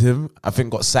succeeded him, I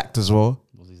think, got sacked as well.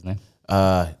 What's his name?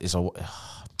 I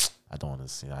don't want to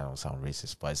say. I don't sound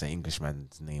racist, but it's an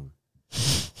Englishman's name.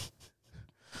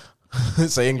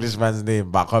 It's an Englishman's name,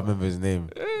 but I can't remember his name.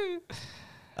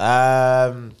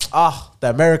 The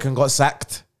American got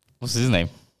sacked. What's his name?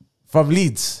 From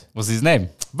Leeds. What's his name?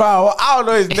 Bro, I don't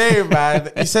know his name, man.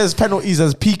 He says penalties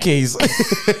as PKs.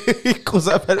 He calls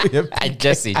that penalty.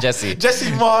 Jesse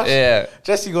Marsh. Yeah,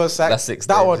 Jesse got sacked. That's 6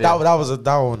 that names, one. yeah.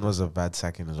 That one was a bad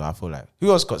sacking as well. I feel like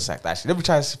who else got sacked? Actually, let me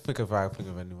try to think if I think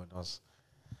of anyone else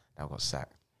that got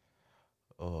sacked.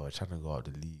 Oh, trying to go out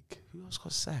the league. Who else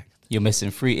got sacked? You're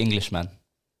missing 3 Englishmen.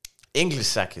 English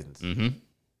sackings.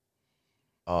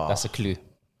 Oh, that's a clue.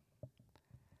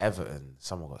 Everton.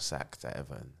 Someone got sacked at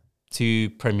Everton. 2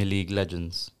 Premier League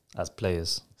legends as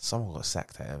players. Someone got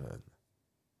sacked at Everton.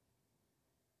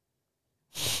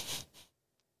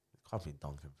 Can't be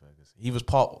Duncan Ferguson. He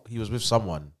was with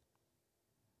someone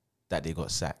that they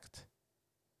got sacked.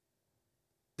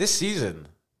 This season.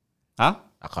 Huh?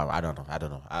 I don't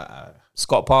know.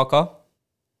 Scott Parker.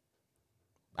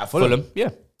 At Fulham?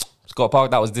 Yeah. Scott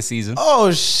Parker, that was this season. Oh,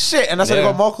 shit. And that's how they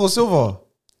got Marco Silva.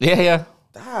 Yeah.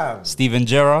 Damn. Steven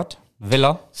Gerrard,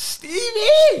 Villa.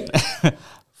 Stevie!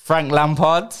 Frank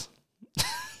Lampard.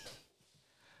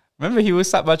 Remember, he was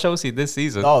sacked by Chelsea this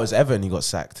season. No, it's Everton. He got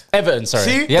sacked. Everton, sorry.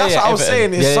 See, that's what I was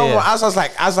saying. Is someone?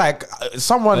 yeah. I was like,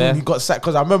 someone he got sacked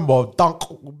because I remember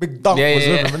Big Dunk was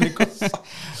with him, and he got sacked.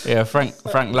 Yeah, Frank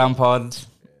Lampard.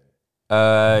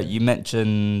 You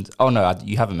mentioned. Oh no,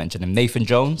 you haven't mentioned him. Nathan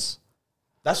Jones.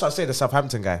 That's what I say. The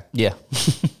Southampton guy. Yeah,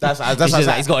 that's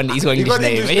he's got English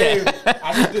name. Yeah.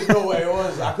 I just didn't know where he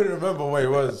was. I couldn't remember where he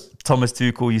was. Thomas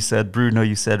Tuchel, you said. Bruno,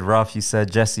 you said. Ralph, you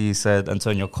said. Jesse, you said.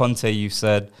 Antonio Conte, you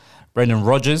said. Brendan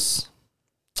Rodgers.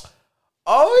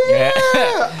 Oh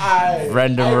yeah,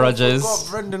 Brendan Rodgers.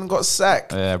 Brendan got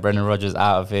sacked. Yeah, Brendan Rodgers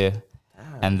out of here,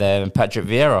 and then Patrick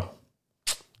Vieira.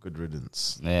 Good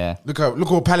riddance. Yeah. Look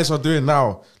what Palace are doing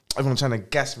now. Everyone trying to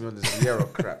gas me on this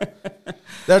Vieira crap.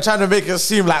 They're trying to make it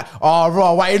seem like, oh,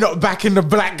 bro, why you not backing the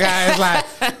black guys?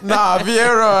 Like, nah,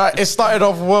 Vieira, it started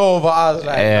off well, but I was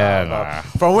like, nah.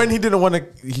 From when he didn't want to,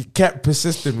 he kept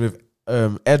persisting with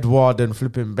Edward and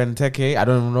flipping Benteke. I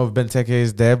don't even know if Benteke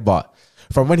is there, but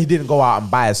from when he didn't go out and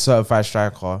buy a certified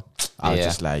striker, I was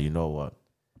just like, you know what?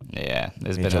 Yeah,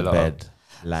 there's been a lot of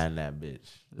line that bitch.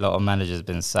 A lot of managers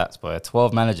been sacked, boy.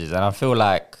 12 managers, and I feel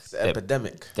like it's an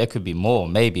epidemic. There could be more,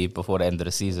 maybe before the end of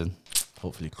the season.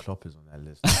 Hopefully, Klopp is on that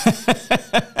list.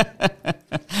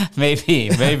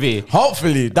 maybe.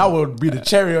 Hopefully, that would be the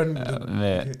cherry on.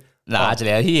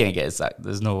 Actually, he ain't getting sacked.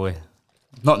 There's no way.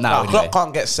 Not now. Anyway. Klopp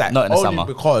can't get sacked. Not in the only summer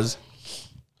because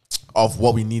of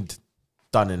what we need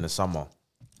done in the summer.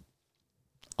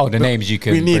 Oh, the names you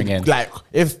can bring in. Like,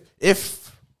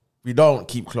 if we don't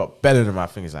keep Klopp, Bellingham, I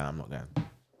think is like, I'm not going.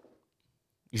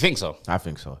 You think so? I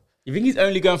think so. You think he's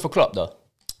only going for Klopp, though?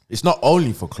 It's not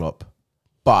only for Klopp,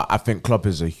 but I think Klopp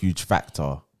is a huge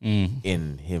factor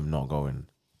in him not going.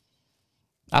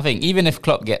 I think even if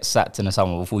Klopp gets sacked in the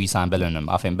summer before you sign Bellingham,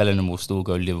 I think Bellingham will still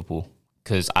go Liverpool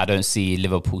because I don't see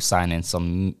Liverpool signing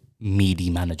some meaty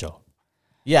manager.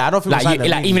 Yeah, I don't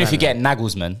think even if you get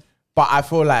Nagelsmann. But I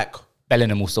feel like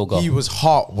Bellingham will still go. His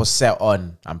heart was set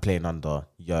on and playing under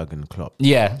Jurgen Klopp.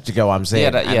 Yeah. Do you get what I'm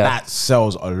saying? And that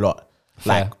sells a lot.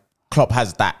 Fair. Like, Klopp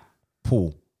has that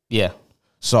pull. Yeah.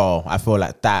 So, I feel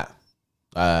like that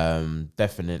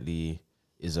definitely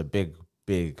is a big,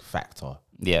 big factor.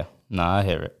 Yeah. No, I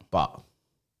hear it. But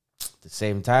at the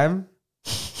same time,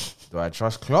 do I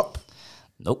trust Klopp?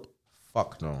 Nope.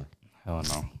 Fuck no. Hell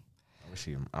no.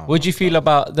 What do you feel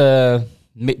about the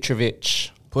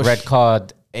Mitrovic red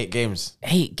card? 8 games.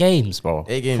 8 games, bro.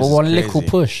 8 games for one little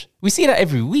push. We see that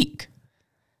every week.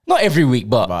 Not every week,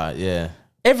 but yeah.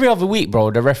 Every other week, bro,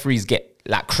 the referees get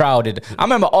like crowded. I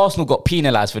remember Arsenal got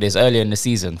penalised for this earlier in the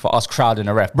season for us crowding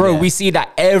the ref. Bro, we see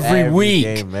that every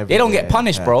week. They don't get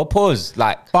punished, bro. Pause.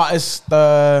 Like, but it's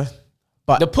the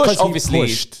push,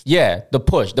 obviously. Yeah, the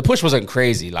push. The push wasn't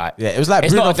crazy. Like, yeah, it was like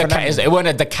it's not it wasn't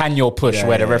a Di Canio push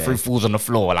where the referee falls on the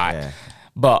floor. Like,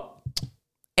 but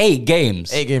 8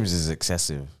 games. 8 games is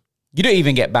excessive. You don't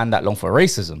even get banned that long for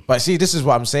racism. But see, this is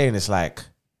what I'm saying. It's like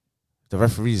the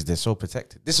referees, they're so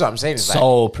protected. This is what I'm saying. It's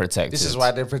so protected. This is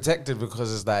why they're protected,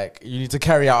 because it's like you need to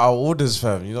carry out our orders,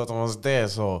 fam. You're not the ones there.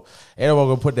 So anyone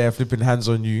gonna put their flipping hands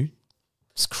on you?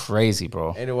 It's crazy,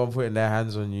 bro. Anyone putting their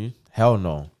hands on you? Hell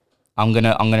no. I'm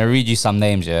gonna read you some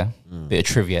names, yeah? Bit of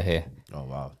trivia here. Oh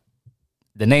wow.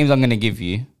 The names I'm gonna give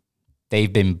you,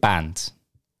 they've been banned.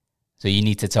 So you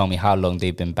need to tell me how long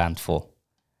they've been banned for.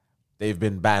 They've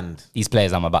been banned. These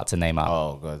players I'm about to name out.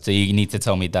 Oh god. So you need to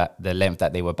tell me that the length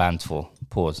that they were banned for.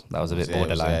 Pause. That was a bit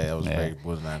borderline. That was very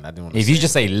borderline. I didn't want to If you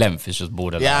just say length, it's just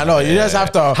borderline. Yeah, I know. You just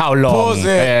have to how long? Pause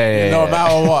it. No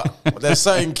matter what. There's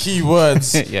certain key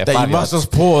words that you must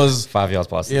just pause. 5 yards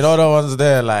past. You know the ones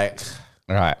there, like.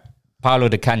 All right. Paulo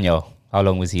Di Canio. How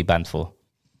long was he banned for?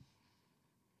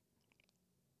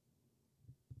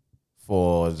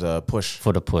 For the push.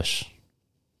 For the push.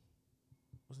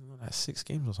 Wasn't it like 6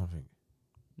 games or something?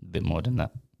 A bit more than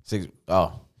that. 6.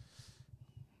 Oh.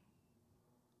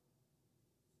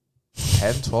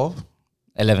 10, 12?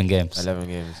 11 games. 11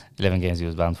 games. 11 games he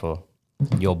was banned for.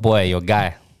 Your boy, your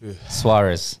guy,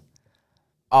 Suarez.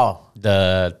 Oh.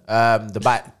 The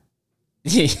bite.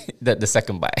 the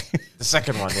second bite. The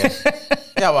second one, yeah.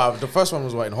 Yeah, well, the first one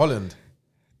was in Holland?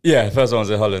 Yeah, the first one was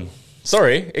in Holland.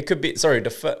 Sorry, it could be. Sorry,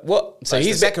 what? So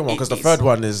he's the second one because the third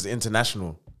one is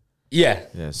international. Yeah.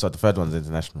 Yeah, so the third one's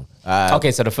international.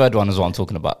 Okay, so the third one is what I'm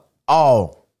talking about.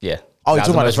 Oh. Yeah. Oh, you're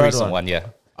talking about the third recent one, yeah.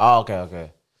 Oh,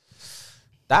 okay.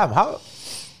 Damn, how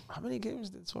many games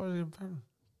did Suarez ban?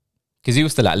 Because he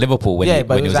was still at Liverpool when he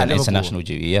was on international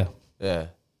duty, yeah. Yeah.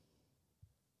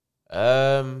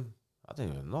 I don't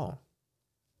even know.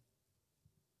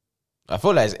 I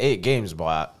feel like it's 8 games,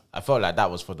 but I felt like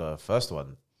that was for the first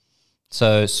one.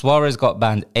 So Suarez got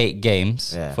banned 8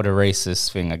 games Yeah. for the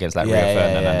racist thing against like Rio Yeah,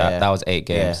 Ferdinand. yeah, And yeah. that was 8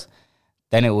 games.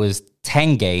 Then it was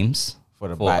 10 games for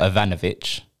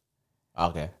Ivanovic.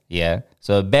 Okay. Yeah.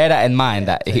 So bear that in mind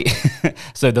that he,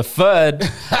 so the third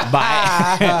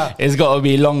bite is got to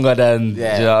be longer than, do you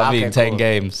know what I mean? 10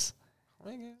 games. How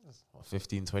many games?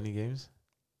 15, 20 games?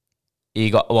 He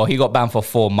got banned for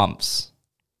 4 months.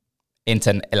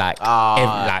 Into like,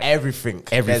 everything.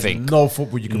 Everything. There's no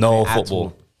football you can play. No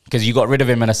football. Because you got rid of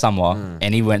him in the summer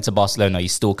and he went to Barcelona, you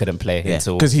still couldn't play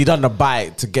until... Because he done the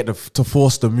bite to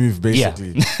force the move,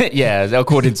 basically. Yeah,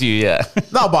 according to you, yeah.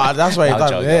 No, but that's why he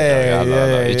done.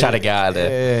 Yeah. He tried to get out of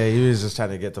there. Yeah, he was just trying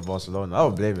to get to Barcelona. I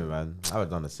would blame him, man. I would have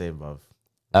done the same, bruv.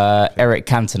 Eric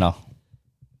Cantona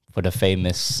for the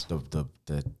famous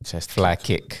The chest fly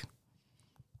kick.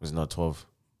 was not 12.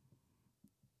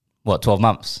 What, 12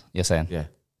 months, you're saying? Yeah.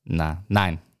 Nah,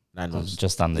 9. 9 months.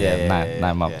 Just under, Yeah,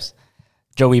 9 months.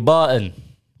 Joey Barton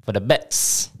for the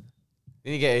Bets.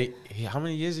 Didn't he get how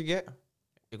many years he get?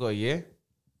 He got a year?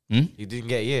 He didn't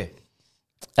get a year?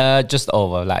 Just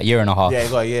over, like year and a half. Yeah, he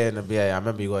got a year and a bit. I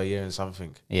remember he got a year and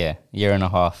something. Yeah, year and a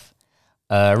half.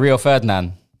 Rio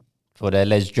Ferdinand for the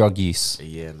alleged drug use. A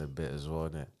year and a bit as well,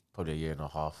 innit? Probably a year and a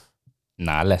half.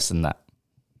 Nah, less than that.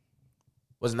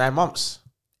 Was it 9 months?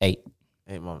 8.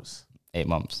 8 months. 8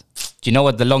 months. Do you know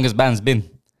what the longest ban's been?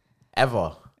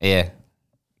 Ever? Yeah.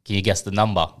 Can you guess the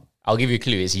number? I'll give you a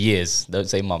clue. It's years. Don't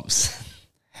say months.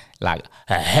 Like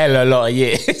a hell of a lot of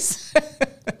years.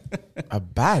 A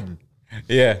ban?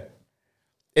 Yeah.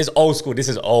 It's old school. This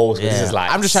is old school. Yeah. This is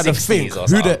like I'm just trying to think. Who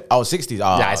 60s?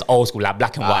 Yeah, it's old school, like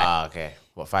black and white. Okay.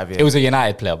 What, 5 years? It was a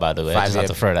United player, by the way. I just 5 had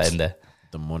to throw that in there.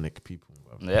 Demonic people,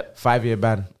 bro. Yep. 5-year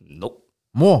ban. Nope.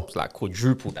 More? It's like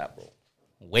quadruple that, bro.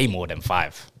 Way more than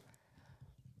 5.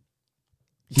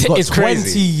 He got It's 20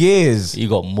 crazy. years. You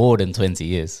got more than 20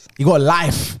 years. You got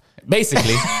life.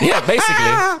 Basically. Yeah,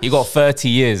 basically. You got 30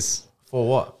 years For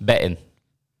what? betting.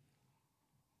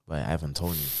 Wait, I haven't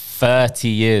told you. 30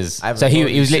 years. So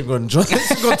he was going to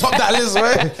top that list,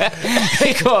 right?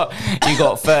 he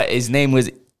got 30. His name was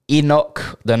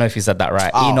Enoch. Don't know if you said that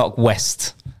right. Enoch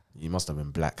West. He must have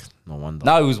been black. No wonder.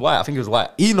 No, he was white. I think he was white.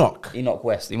 Enoch. Enoch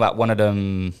West. He like one of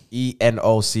them.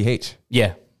 Enoch.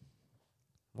 Yeah.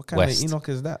 What kind West. of Enoch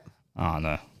is that?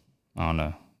 I don't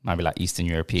know. Maybe like Eastern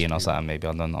European or something. Maybe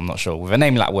I'm not sure. With a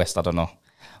name like West, I don't know.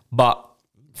 But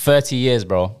 30 years,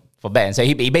 bro, for betting. So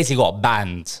he basically got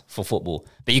banned for football.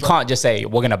 But you can't just say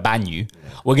we're gonna ban you.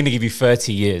 We're gonna give you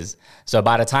 30 years. So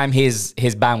by the time his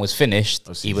ban was finished,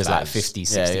 he was like 50,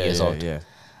 60 years old. Yeah.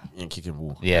 He ain't kicking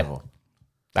ball. Yeah. Ever.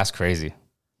 That's crazy.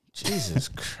 Jesus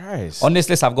Christ. On this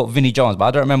list, I've got Vinnie Jones, but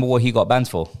I don't remember what he got banned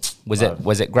for. Was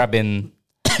it grabbing?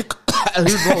 Who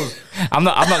knows? I'm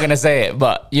not gonna say it,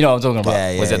 but you know what I'm talking about.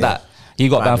 Yeah, Was it that he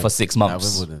got banned for 6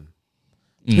 months? Wimbledon.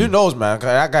 Who knows, man? 'Cause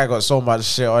that guy got so much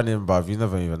shit on him, bruv. You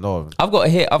never even know him. I've got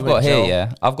here, jail.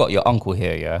 yeah. I've got your uncle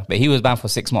here, yeah. But he was banned for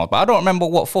 6 months. But I don't remember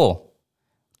what for.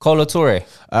 Colo Toure.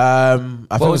 I think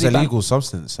it was he banned? illegal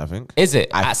substance, I think. Is it?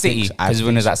 I At City? think- I Because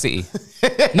when it was at City.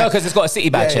 No, because it's got a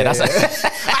City badge here. That's At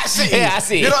City. Yeah, at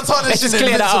City. You're not Let's tarnishing just the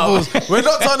clear that up. Invincibles. We're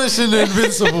not tarnishing the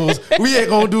Invincibles. We ain't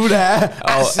gonna do that.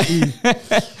 At City.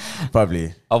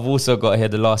 Probably. I've also got here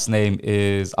the last name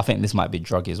is, I think this might be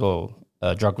drug as well.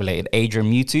 Drug related.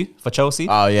 Adrian Mutu for Chelsea.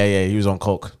 Oh, yeah. He was on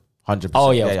coke. 100%. Oh,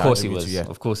 yeah, of course he 100%, was. yeah.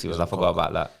 Of course he was. I forgot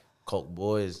about that. Coke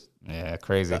boys. Yeah,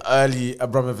 crazy. The early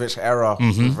Abramovich era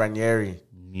with Ranieri.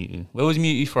 Mutu. Where was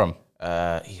Mutu from?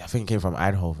 I think he came from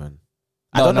Eindhoven.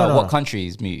 No. What country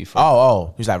is Mutu from?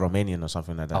 Oh, he's like Romanian or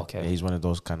something like that. Okay. Yeah, he's one of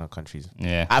those kind of countries.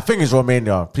 Yeah. I think it's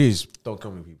Romania. Please don't kill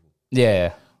me, people.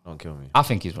 Yeah. Don't kill me. I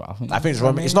think he's right. I think it's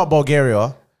Romania. It's not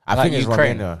Bulgaria. I Like think it's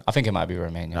Ukraine. Romania. I think it might be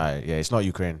Romania. Yeah, it's not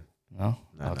Ukraine. No?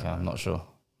 Okay, I'm not sure.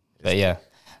 But yeah,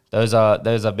 those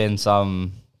have been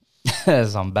some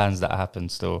some bans that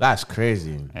happened still. That's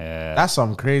crazy. Yeah. That's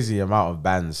some crazy amount of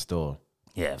bans still.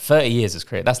 Yeah, 30 years is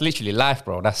crazy. That's literally life,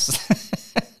 bro. That's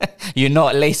you're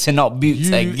not lacing up boots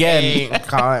again. Ain't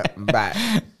coming back.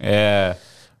 Yeah,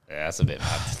 that's a bit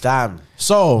mad. Damn.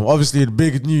 So obviously the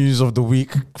big news of the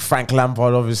week: Frank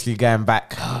Lampard obviously going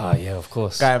back. Oh yeah, of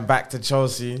course. Going back to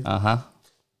Chelsea.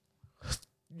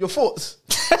 Your thoughts?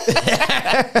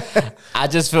 I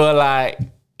just feel like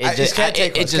It's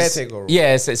caretaker.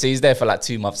 yeah. So he's there for like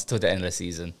 2 months till the end of the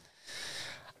season.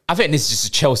 I think this is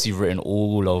just Chelsea written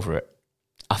all over it.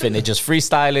 I think they're just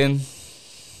freestyling.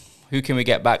 Who can we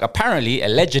get back? Apparently,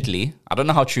 allegedly, I don't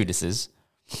know how true this is.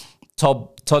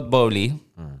 Todd Bowley,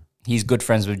 he's good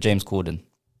friends with James Corden.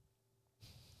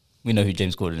 We know who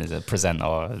James Corden is, a presenter,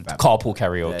 carpool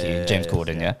karaoke. James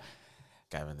Corden, yeah.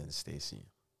 Gavin and Stacey.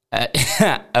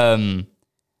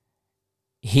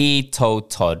 he told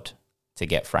Todd to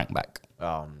get Frank back.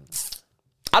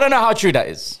 I don't know how true that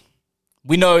is.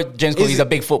 We know James Corden, he's a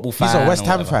big football fan. He's a West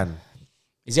Ham fan.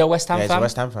 Is he a West Ham fan? He's a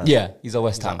West Ham fan. Yeah, he's a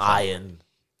West Ham fan. Iron.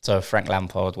 So Frank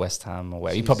Lampard, West Ham, or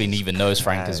whatever. He probably even knows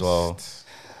Frank as well.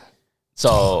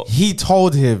 So he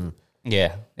told him.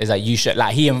 Yeah, it's like you should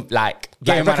game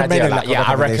manager.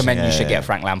 I recommend you should get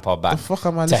Frank Lampard back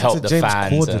to help the James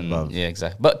fans. Corden, yeah,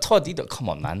 exactly. But Todd, come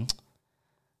on, man.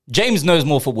 James knows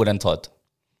more football than Todd.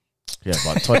 Yeah,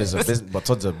 but Todd is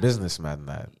Todd's a businessman,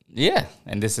 man. Yeah,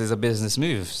 and this is a business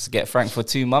move. Just get Frank for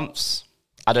 2 months.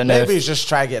 I don't know. Maybe he's just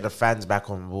try to get the fans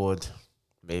back on board.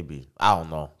 Maybe. I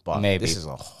don't know. But maybe. This is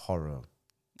a horror.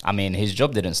 I mean, his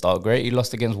job didn't start great. He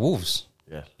lost against Wolves.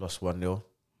 Yeah, lost 1-0.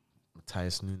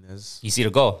 Matthias Nunes. You see the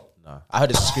goal? No. I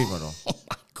heard it's a screamer, though. Oh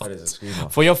my God. It's a screamer.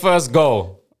 For your first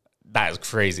goal, that is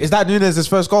crazy. Is that Nunes'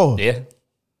 first goal? Yeah.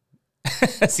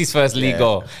 That's his first league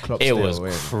goal. It was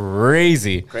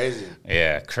crazy. Crazy.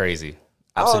 Yeah, crazy.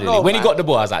 Absolutely. When he got the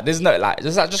ball, I was like,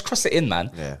 just cross it in,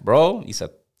 man. Yeah. Bro, he said,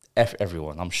 F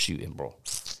everyone, I'm shooting, bro.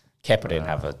 Kepa didn't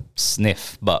have a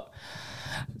sniff. But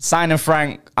signing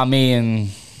Frank, I mean,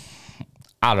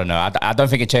 I don't know. I don't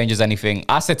think it changes anything.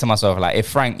 I said to myself, like, if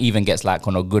Frank even gets like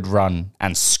on a good run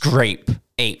and scrape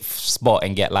 8th spot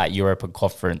and get like European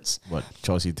Conference, what,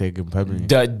 Chelsea taking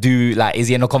permanently? Is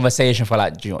he in a conversation for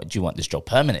like, do you want this job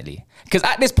permanently? Because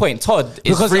at this point, Todd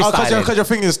is freestyling. Because your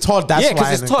thing is Todd. That's why.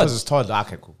 Because it's Todd. Because it's Todd.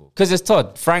 Okay, cool. Because it's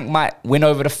Todd. Frank might win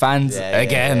over the fans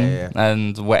again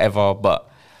and whatever, but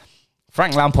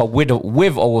Frank Lampard with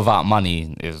or without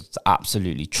money is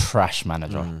absolutely trash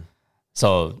manager.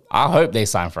 So I hope they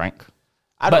sign Frank.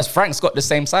 But Frank's got the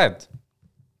same side.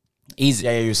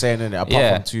 You're saying it.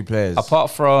 Apart from 2 players.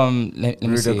 Apart from let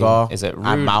me see. Is it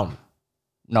and Mount?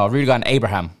 No, Rudiger and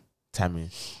Abraham. Tammy.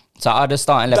 So are the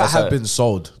starting level. That have been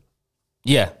sold.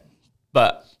 Yeah.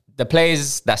 But the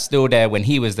players that's still there when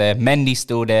he was there, Mendy's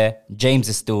still there, James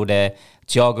is still there,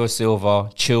 Thiago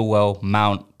Silva, Chilwell,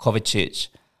 Mount, Kovacic,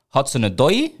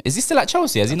 Hudson-Odoi. Is he still at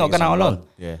Chelsea? Has he not gone out on loan?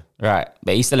 Yeah. Right.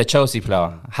 But he's still a Chelsea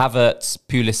player. Havertz,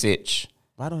 Pulisic.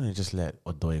 Why don't they just let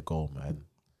Odoi go, man?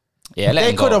 Yeah,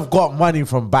 they could have got money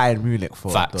from Bayern Munich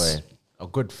for Facts. Odoi. A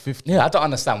good 50. Yeah, I don't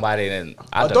understand why they didn't.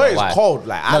 Odoi is cold.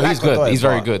 Like, he's good. He's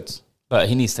very good. But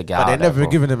he needs to get out of there. But they've never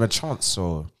given him a chance,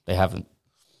 so. They haven't.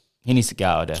 He needs to get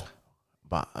out of there.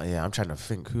 But yeah, I'm trying to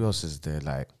think who else is there.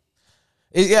 Like,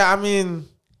 I mean,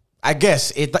 I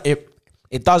guess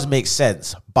it does make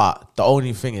sense. But the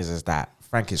only thing is that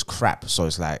Frank is crap. So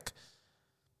it's like,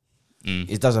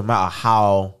 it doesn't matter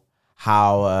how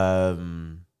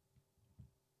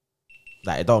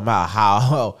like it don't matter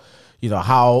how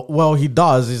how well he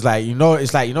does. It's like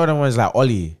it's like them ones like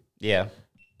Ollie. Yeah,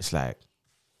 it's like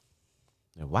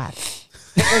what?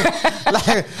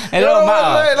 Like it don't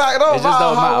matter. Like it don't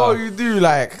matter how well you do.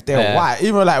 Like they're white.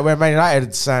 Even like when Man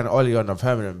United sign Ollie on a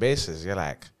permanent basis, you're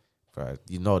like, bro,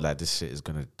 like this shit is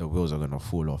the wheels are gonna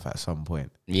fall off at some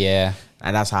point. Yeah,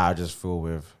 and that's how I just feel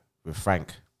with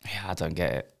Frank. Yeah, I don't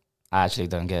get it. I actually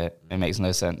don't get it. It makes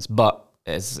no sense. But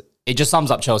it just sums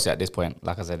up Chelsea at this point.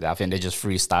 Like I said, I think they're just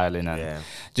freestyling and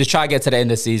just try to get to the end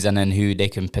of the season and who they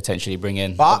can potentially bring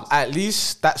in. But at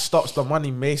least that stops the money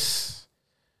Mace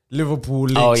Liverpool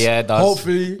links. Oh yeah, it does.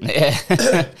 Hopefully,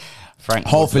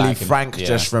 Frank him.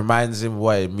 just reminds him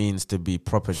what it means to be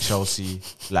proper Chelsea,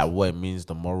 like what it means,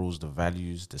 the morals, the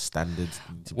values, the standards.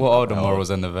 What are the morals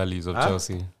and the values of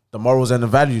Chelsea? The morals and the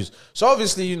values. So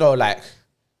obviously,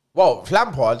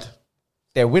 Lampard,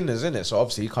 they're winners, innit? So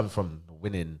obviously he comes from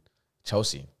winning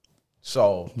Chelsea.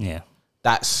 So yeah,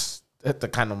 that's the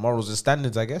kind of morals and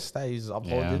standards, I guess, that he's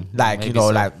upholding.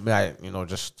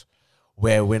 Just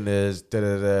we're winners,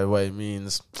 what it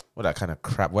means, what that kind of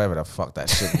crap, whatever the fuck that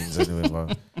shit means anyway, bro.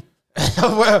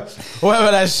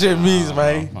 Whatever that shit means,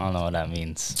 man. I don't know what that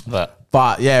means, but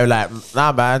yeah, like,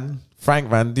 nah, man. Frank,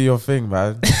 man, do your thing,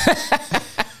 man.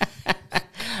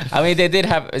 I mean, they did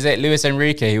have, is it Luis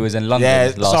Enrique who was in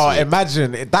London last week?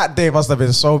 Imagine, that day must have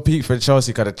been so peak for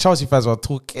Chelsea because the Chelsea fans were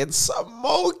talking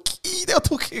smoky. They were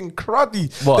talking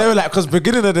cruddy. What? They were like, because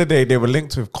beginning of the day, they were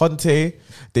linked with Conte.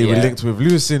 They were linked with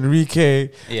Luis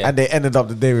Enrique. Yeah. And they ended up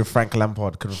the day with Frank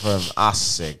Lampard confirmed. I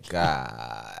said,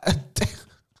 God.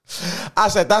 I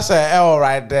said, that's an L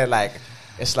right there. Like,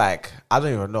 it's like, I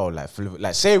don't even know.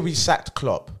 Like say we sacked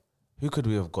Klopp. Who could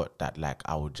we have got that? Like,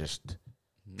 I would just...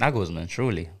 Nagelsmann,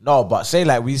 surely. No, but say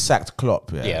like we sacked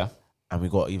Klopp, yeah. And we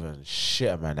got even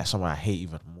shitter, man. That's someone I hate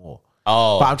even more.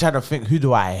 Oh. But I'm trying to think, who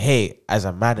do I hate as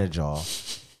a manager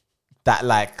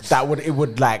that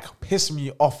would like piss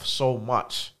me off so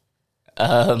much?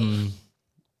 Who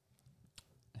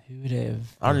would have?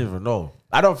 I don't even know.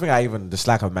 I don't think I even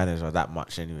dislike a manager that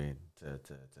much anyway,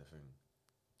 thing.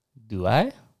 Do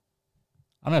I?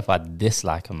 I don't know if I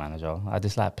dislike a manager. I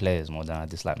dislike players more than I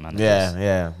dislike managers.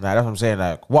 Yeah. Like, that's what I'm saying.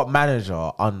 Like, what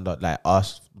manager under like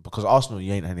us? Because Arsenal,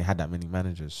 you ain't really had that many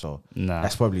managers, so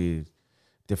that's probably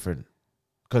different.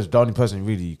 Because the only person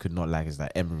really you could not like is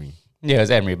like Emery. Yeah, it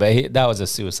was Emery, but that was a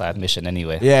suicide mission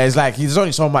anyway. Yeah, it's like there's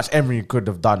only so much Emery could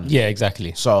have done. Yeah,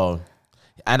 exactly. So,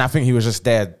 and I think he was just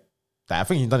there. Like, I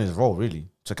think he done his role really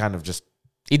to kind of just.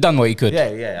 He done what he could.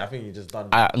 Yeah. I think he just done.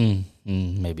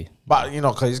 Maybe, but you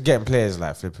know, because he's getting players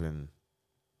like flipping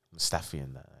Mustafi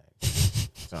and that. Like,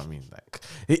 you know what I mean?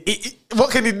 Like, what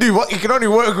can he do? What he can only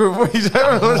work with what he's.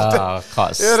 I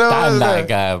can't stand that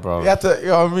guy, bro. You have to, you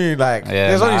know what I mean? Like,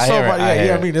 there's only so much. Yeah, you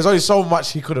know what I mean? There's only so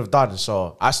much he could have done.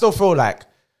 So I still feel like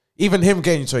even him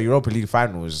getting to a Europa League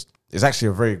final is actually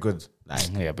a very good. Like,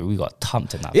 yeah, but we got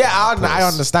thumped in that. Yeah, I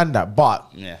understand that,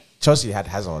 but yeah, Chelsea had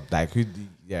Hazard. Like, who?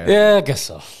 Yeah, I guess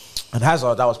so. And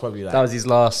Hazard, that was probably like that was his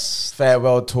last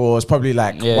farewell tour. It's probably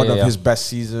like one of his best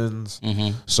seasons.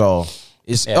 Mm-hmm. So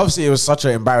it's obviously it was such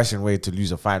an embarrassing way to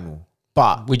lose a final.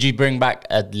 But would you bring back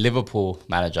a Liverpool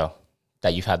manager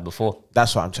that you've had before?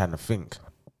 That's what I'm trying to think.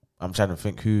 I'm trying to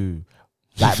think who.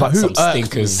 Like, but who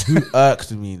irked me? Who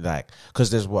irked me? Like, because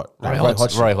there's what like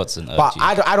Roy Hodgson. But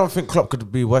I don't think Klopp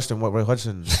could be worse than what Roy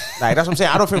Hodgson. Like, that's what I'm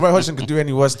saying. I don't think Roy Hodgson could do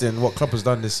any worse than what Klopp has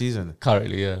done this season.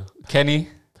 Currently, yeah. Kenny,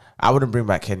 I wouldn't bring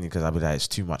back Kenny because I'd be like, it's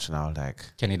too much now. Like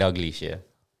Kenny Dalglish, yeah.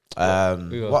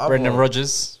 What Brendan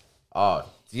Rodgers. Oh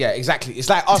yeah, exactly. It's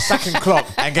like us sacking Klopp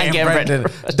and getting Brendan.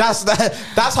 That's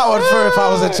how I'd feel if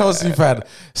I was a Chelsea fan.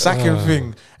 Sacking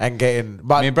thing and getting.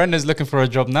 But I mean, Brendan's looking for a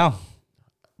job now.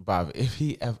 But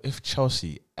if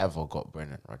Chelsea ever got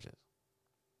Brendan Rodgers,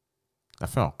 I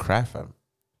think I'll cry for him.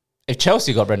 If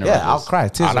Chelsea got Brendan Rodgers, I'll cry.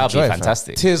 Tears of joy. That'd be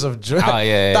fantastic. Tears of joy. Oh,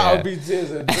 yeah. That would be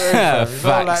tears of joy.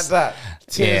 Fam. Like that.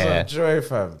 Tears of joy,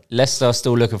 fam. Leicester are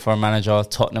still looking for a manager.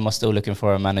 Tottenham are still looking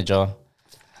for a manager.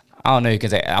 I don't know who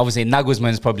can say. Obviously,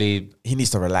 Nagelsmann's probably. He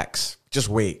needs to relax. Just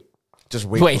wait.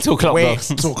 Wait till Klopp goes.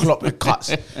 Wait till Klopp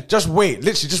cuts. Just wait.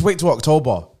 Literally, just wait till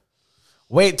October.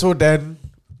 Wait till then.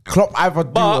 Klopp either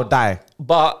do or die.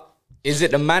 But is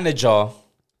it the manager?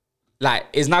 Like,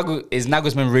 is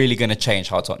Nagelsmann really going to change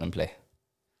how Tottenham play?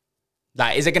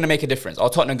 Like, is it going to make a difference? Or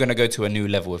Tottenham going to go to a new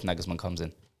level if Nagelsmann comes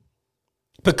in?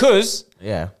 Because,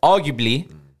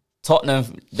 arguably,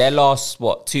 Tottenham, their last,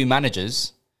 two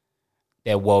managers,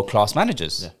 they're world-class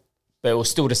managers. Yeah. But it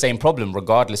was still the same problem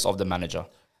regardless of the manager.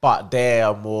 But they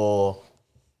are more,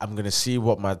 I'm going to see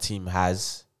what my team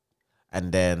has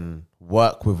and then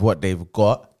work with what they've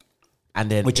got. And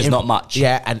then which is not much.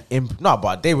 Yeah, and no,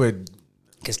 but they were...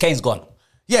 Because Kane's gone.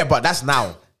 Yeah, but that's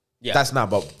now. Yeah. That's now.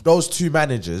 But those two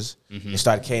managers, it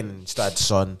started Kane and started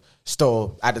Son,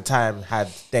 still at the time had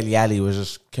Dele Alli, was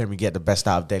just, can we get the best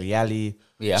out of Dele Alli?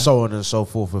 Yeah. So on and so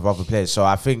forth with other players. So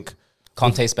I think...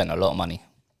 Conte spent a lot of money.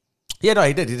 Yeah, no,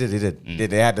 he did.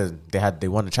 They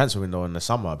won the transfer window in the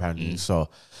summer, apparently. So,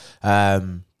 I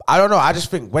don't know. I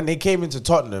just think when they came into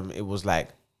Tottenham, it was like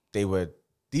they were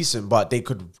decent, but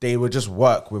they would just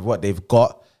work with what they've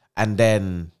got and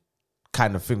then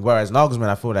kind of thing. Whereas Nagelsmann,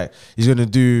 I feel like he's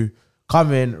gonna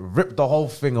come in, rip the whole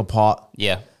thing apart.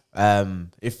 Yeah.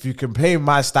 If you can play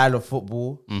my style of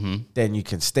football, then you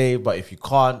can stay. But if you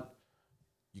can't,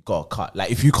 you gotta cut.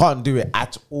 Like, if you can't do it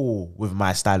at all with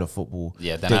my style of football,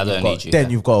 then I don't need you. Then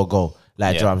you've got to go.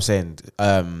 Like, do you know what I'm saying?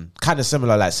 Kind of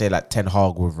similar, like, say, like Ten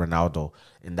Hag with Ronaldo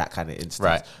in that kind of instance.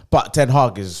 Right. But Ten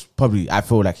Hag is probably, I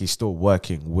feel like he's still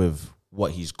working with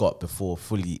what he's got before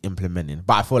fully implementing.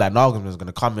 But I feel like Nagelsmann is going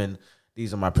to come in.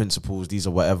 These are my principles. These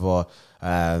are whatever.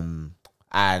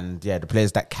 And yeah, the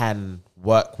players that can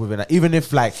work within it, even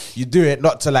if like you do it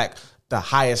not to like the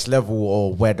highest level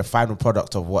or where the final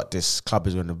product of what this club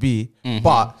is going to be,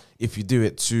 but if you do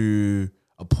it to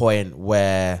a point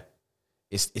where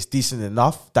it's decent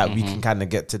enough that we can kind of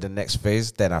get to the next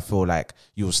phase, then I feel like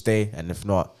you'll stay, and if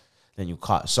not, then you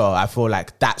cut. So I feel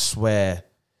like that's where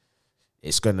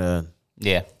it's gonna.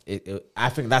 Yeah, I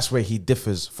think that's where he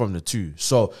differs from the two.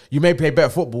 So you may play better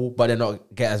football, but then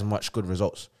not get as much good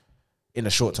results in the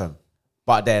short term.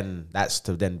 But then that's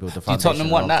to then build the foundation. Do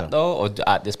Tottenham want that though, or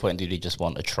at this point do they just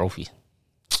want a trophy?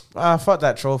 Fuck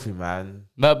that trophy, man.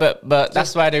 But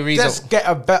that's why the reason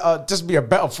just be a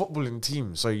better footballing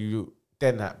team, so you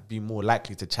then be more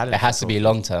likely to challenge. It has to be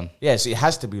long term. Yes, it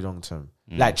has to be long term.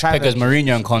 Like because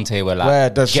Mourinho and Conte were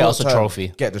like, get us a trophy,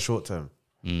 get the short term,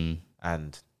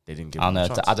 and they didn't give.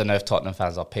 I don't know if Tottenham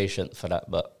fans are patient for that,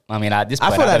 but I mean at this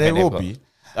point, I feel like they will be.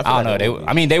 I don't know.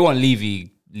 I mean, they want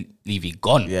Levy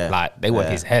gone. Yeah. Like they want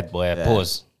his head, boy. Yeah.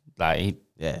 Pause. Like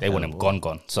they want him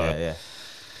gone. So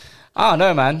I don't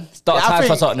know, man. It's dark time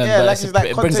for Tottenham, but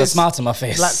it brings a smile to my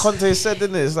face. Like Conte said,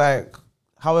 didn't it? It's like,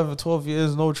 however, 12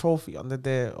 years, no trophy under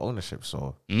their ownership.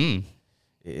 So it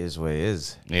is what it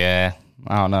is. Yeah,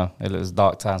 I don't know. It looks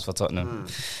dark times for Tottenham,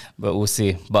 but we'll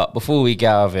see. But before we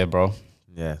get out of here, bro.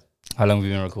 Yeah. How long have we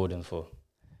been recording for?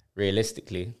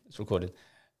 Realistically, it's recorded.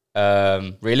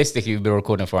 Realistically, we've been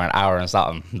recording for an hour and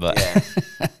something. But yeah.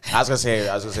 I was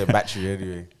gonna say battery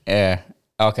anyway. Yeah.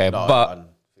 Okay, but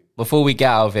before we get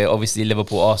out of it, obviously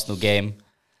Liverpool Arsenal game.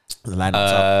 The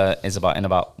lineup is in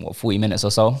about 40 minutes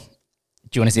or so.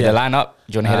 Do you want to see the lineup?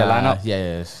 Do you want to hear the lineup?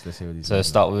 Yeah. Let's hear what these. So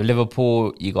start with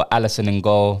Liverpool. You got Alisson in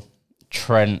goal,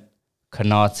 Trent,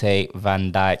 Konate,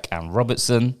 Van Dijk, and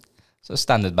Robertson. So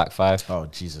standard back five. Oh,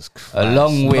 Jesus Christ.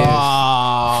 Along with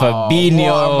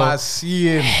Fabinho,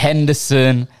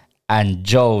 Henderson, and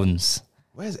Jones.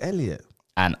 Where's Elliot?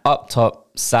 And up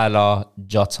top, Salah,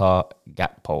 Jota,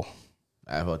 Gakpo.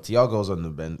 Thiago's on the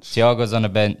bench. Thiago's on the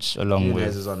bench along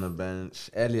with... is on the bench.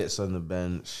 Elliot's on the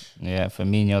bench. Yeah,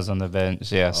 Firmino's on the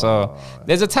bench. Yeah, so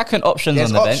there's attacking options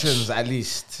on the bench. There's options at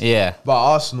least. Yeah. But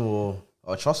Arsenal,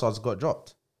 Trossard's got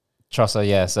dropped. Trossard,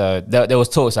 yeah. So there was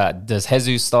talks that does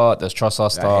Jesus start? Does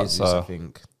Trossard start? Jesus, I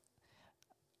think.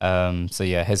 So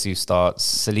yeah, Jesus starts.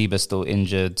 Saliba's still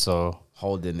injured, so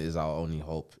Holding is our only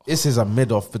hope. This is a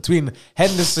mid-off between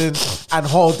Henderson and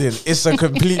Holding. It's a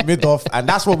complete mid-off, and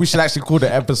that's what we should actually call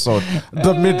the episode: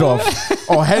 the mid-off,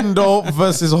 or Hendo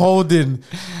versus Holding.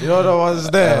 You know the ones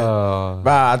there. But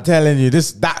I'm telling you,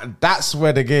 that's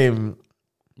where the game.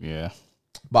 Yeah.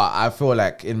 But I feel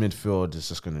like in midfield, it's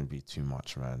just going to be too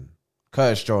much, man.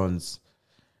 Curtis Jones,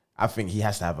 I think he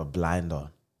has to have a blinder.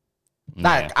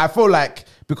 Like, I feel like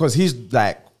because he's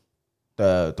like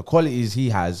the qualities he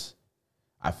has,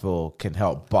 I feel can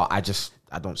help. But I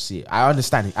don't see it. I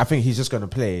understand. I think he's just going to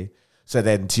play. So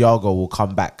then Thiago will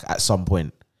come back at some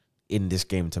point in this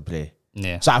game to play.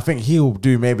 Yeah. So I think he'll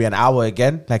do maybe an hour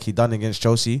again, like he done against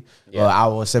Chelsea, or an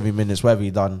hour, 70 minutes, whatever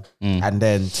he done. And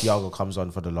then Thiago comes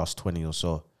on for the last 20 or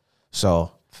so.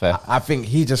 So fair. I think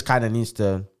he just kind of needs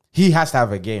to, he has to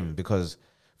have a game because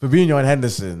Fabinho and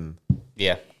Henderson.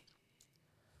 Yeah.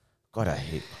 God, I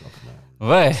hate Klopp, man.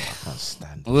 Right. I can't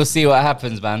stand it. We'll see what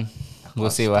happens, man. We'll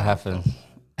see what happens.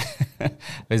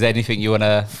 Is there anything you want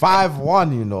to...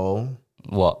 5-1, you know.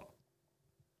 What?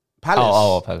 Palace.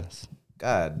 Oh, Palace.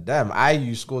 God damn,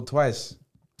 IU scored twice.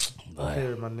 Don't play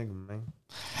with my nigga, man.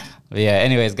 But yeah,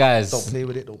 anyways, guys. Don't play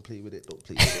with it.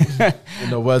 In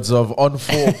the words of On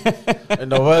Form.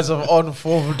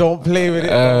 Don't play with it.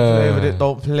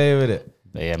 Don't play with it.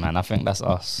 But yeah, man, I think that's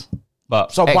us.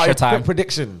 But so, extra time.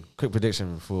 Quick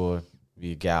prediction before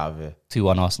we get out of here.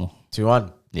 2-1 Arsenal.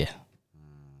 2-1? Yeah.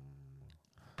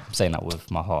 I'm saying that with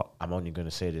my heart. I'm only going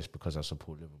to say this because I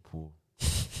support Liverpool.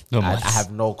 I have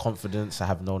no confidence. I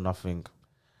have no nothing.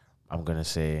 I'm going to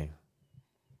say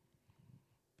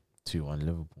 2-1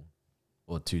 Liverpool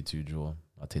or 2-2 draw.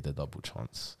 I'll take the double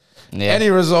chance. Yeah. Any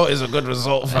result is a good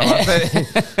result, fam.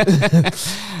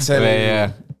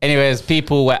 Yeah. Anyways,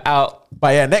 people, we're out.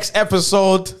 But yeah, next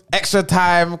episode, extra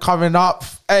time coming up.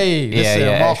 Hey, listen,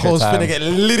 Marco's finna get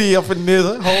litty up in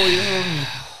there. On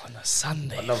a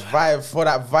Sunday. On the vibe for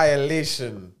that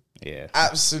violation. Yeah.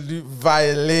 Absolute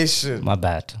violation. My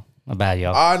bad,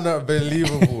 y'all.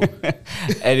 Unbelievable.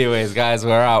 Anyways, guys,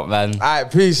 we're out, man. All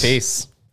right, peace. Peace.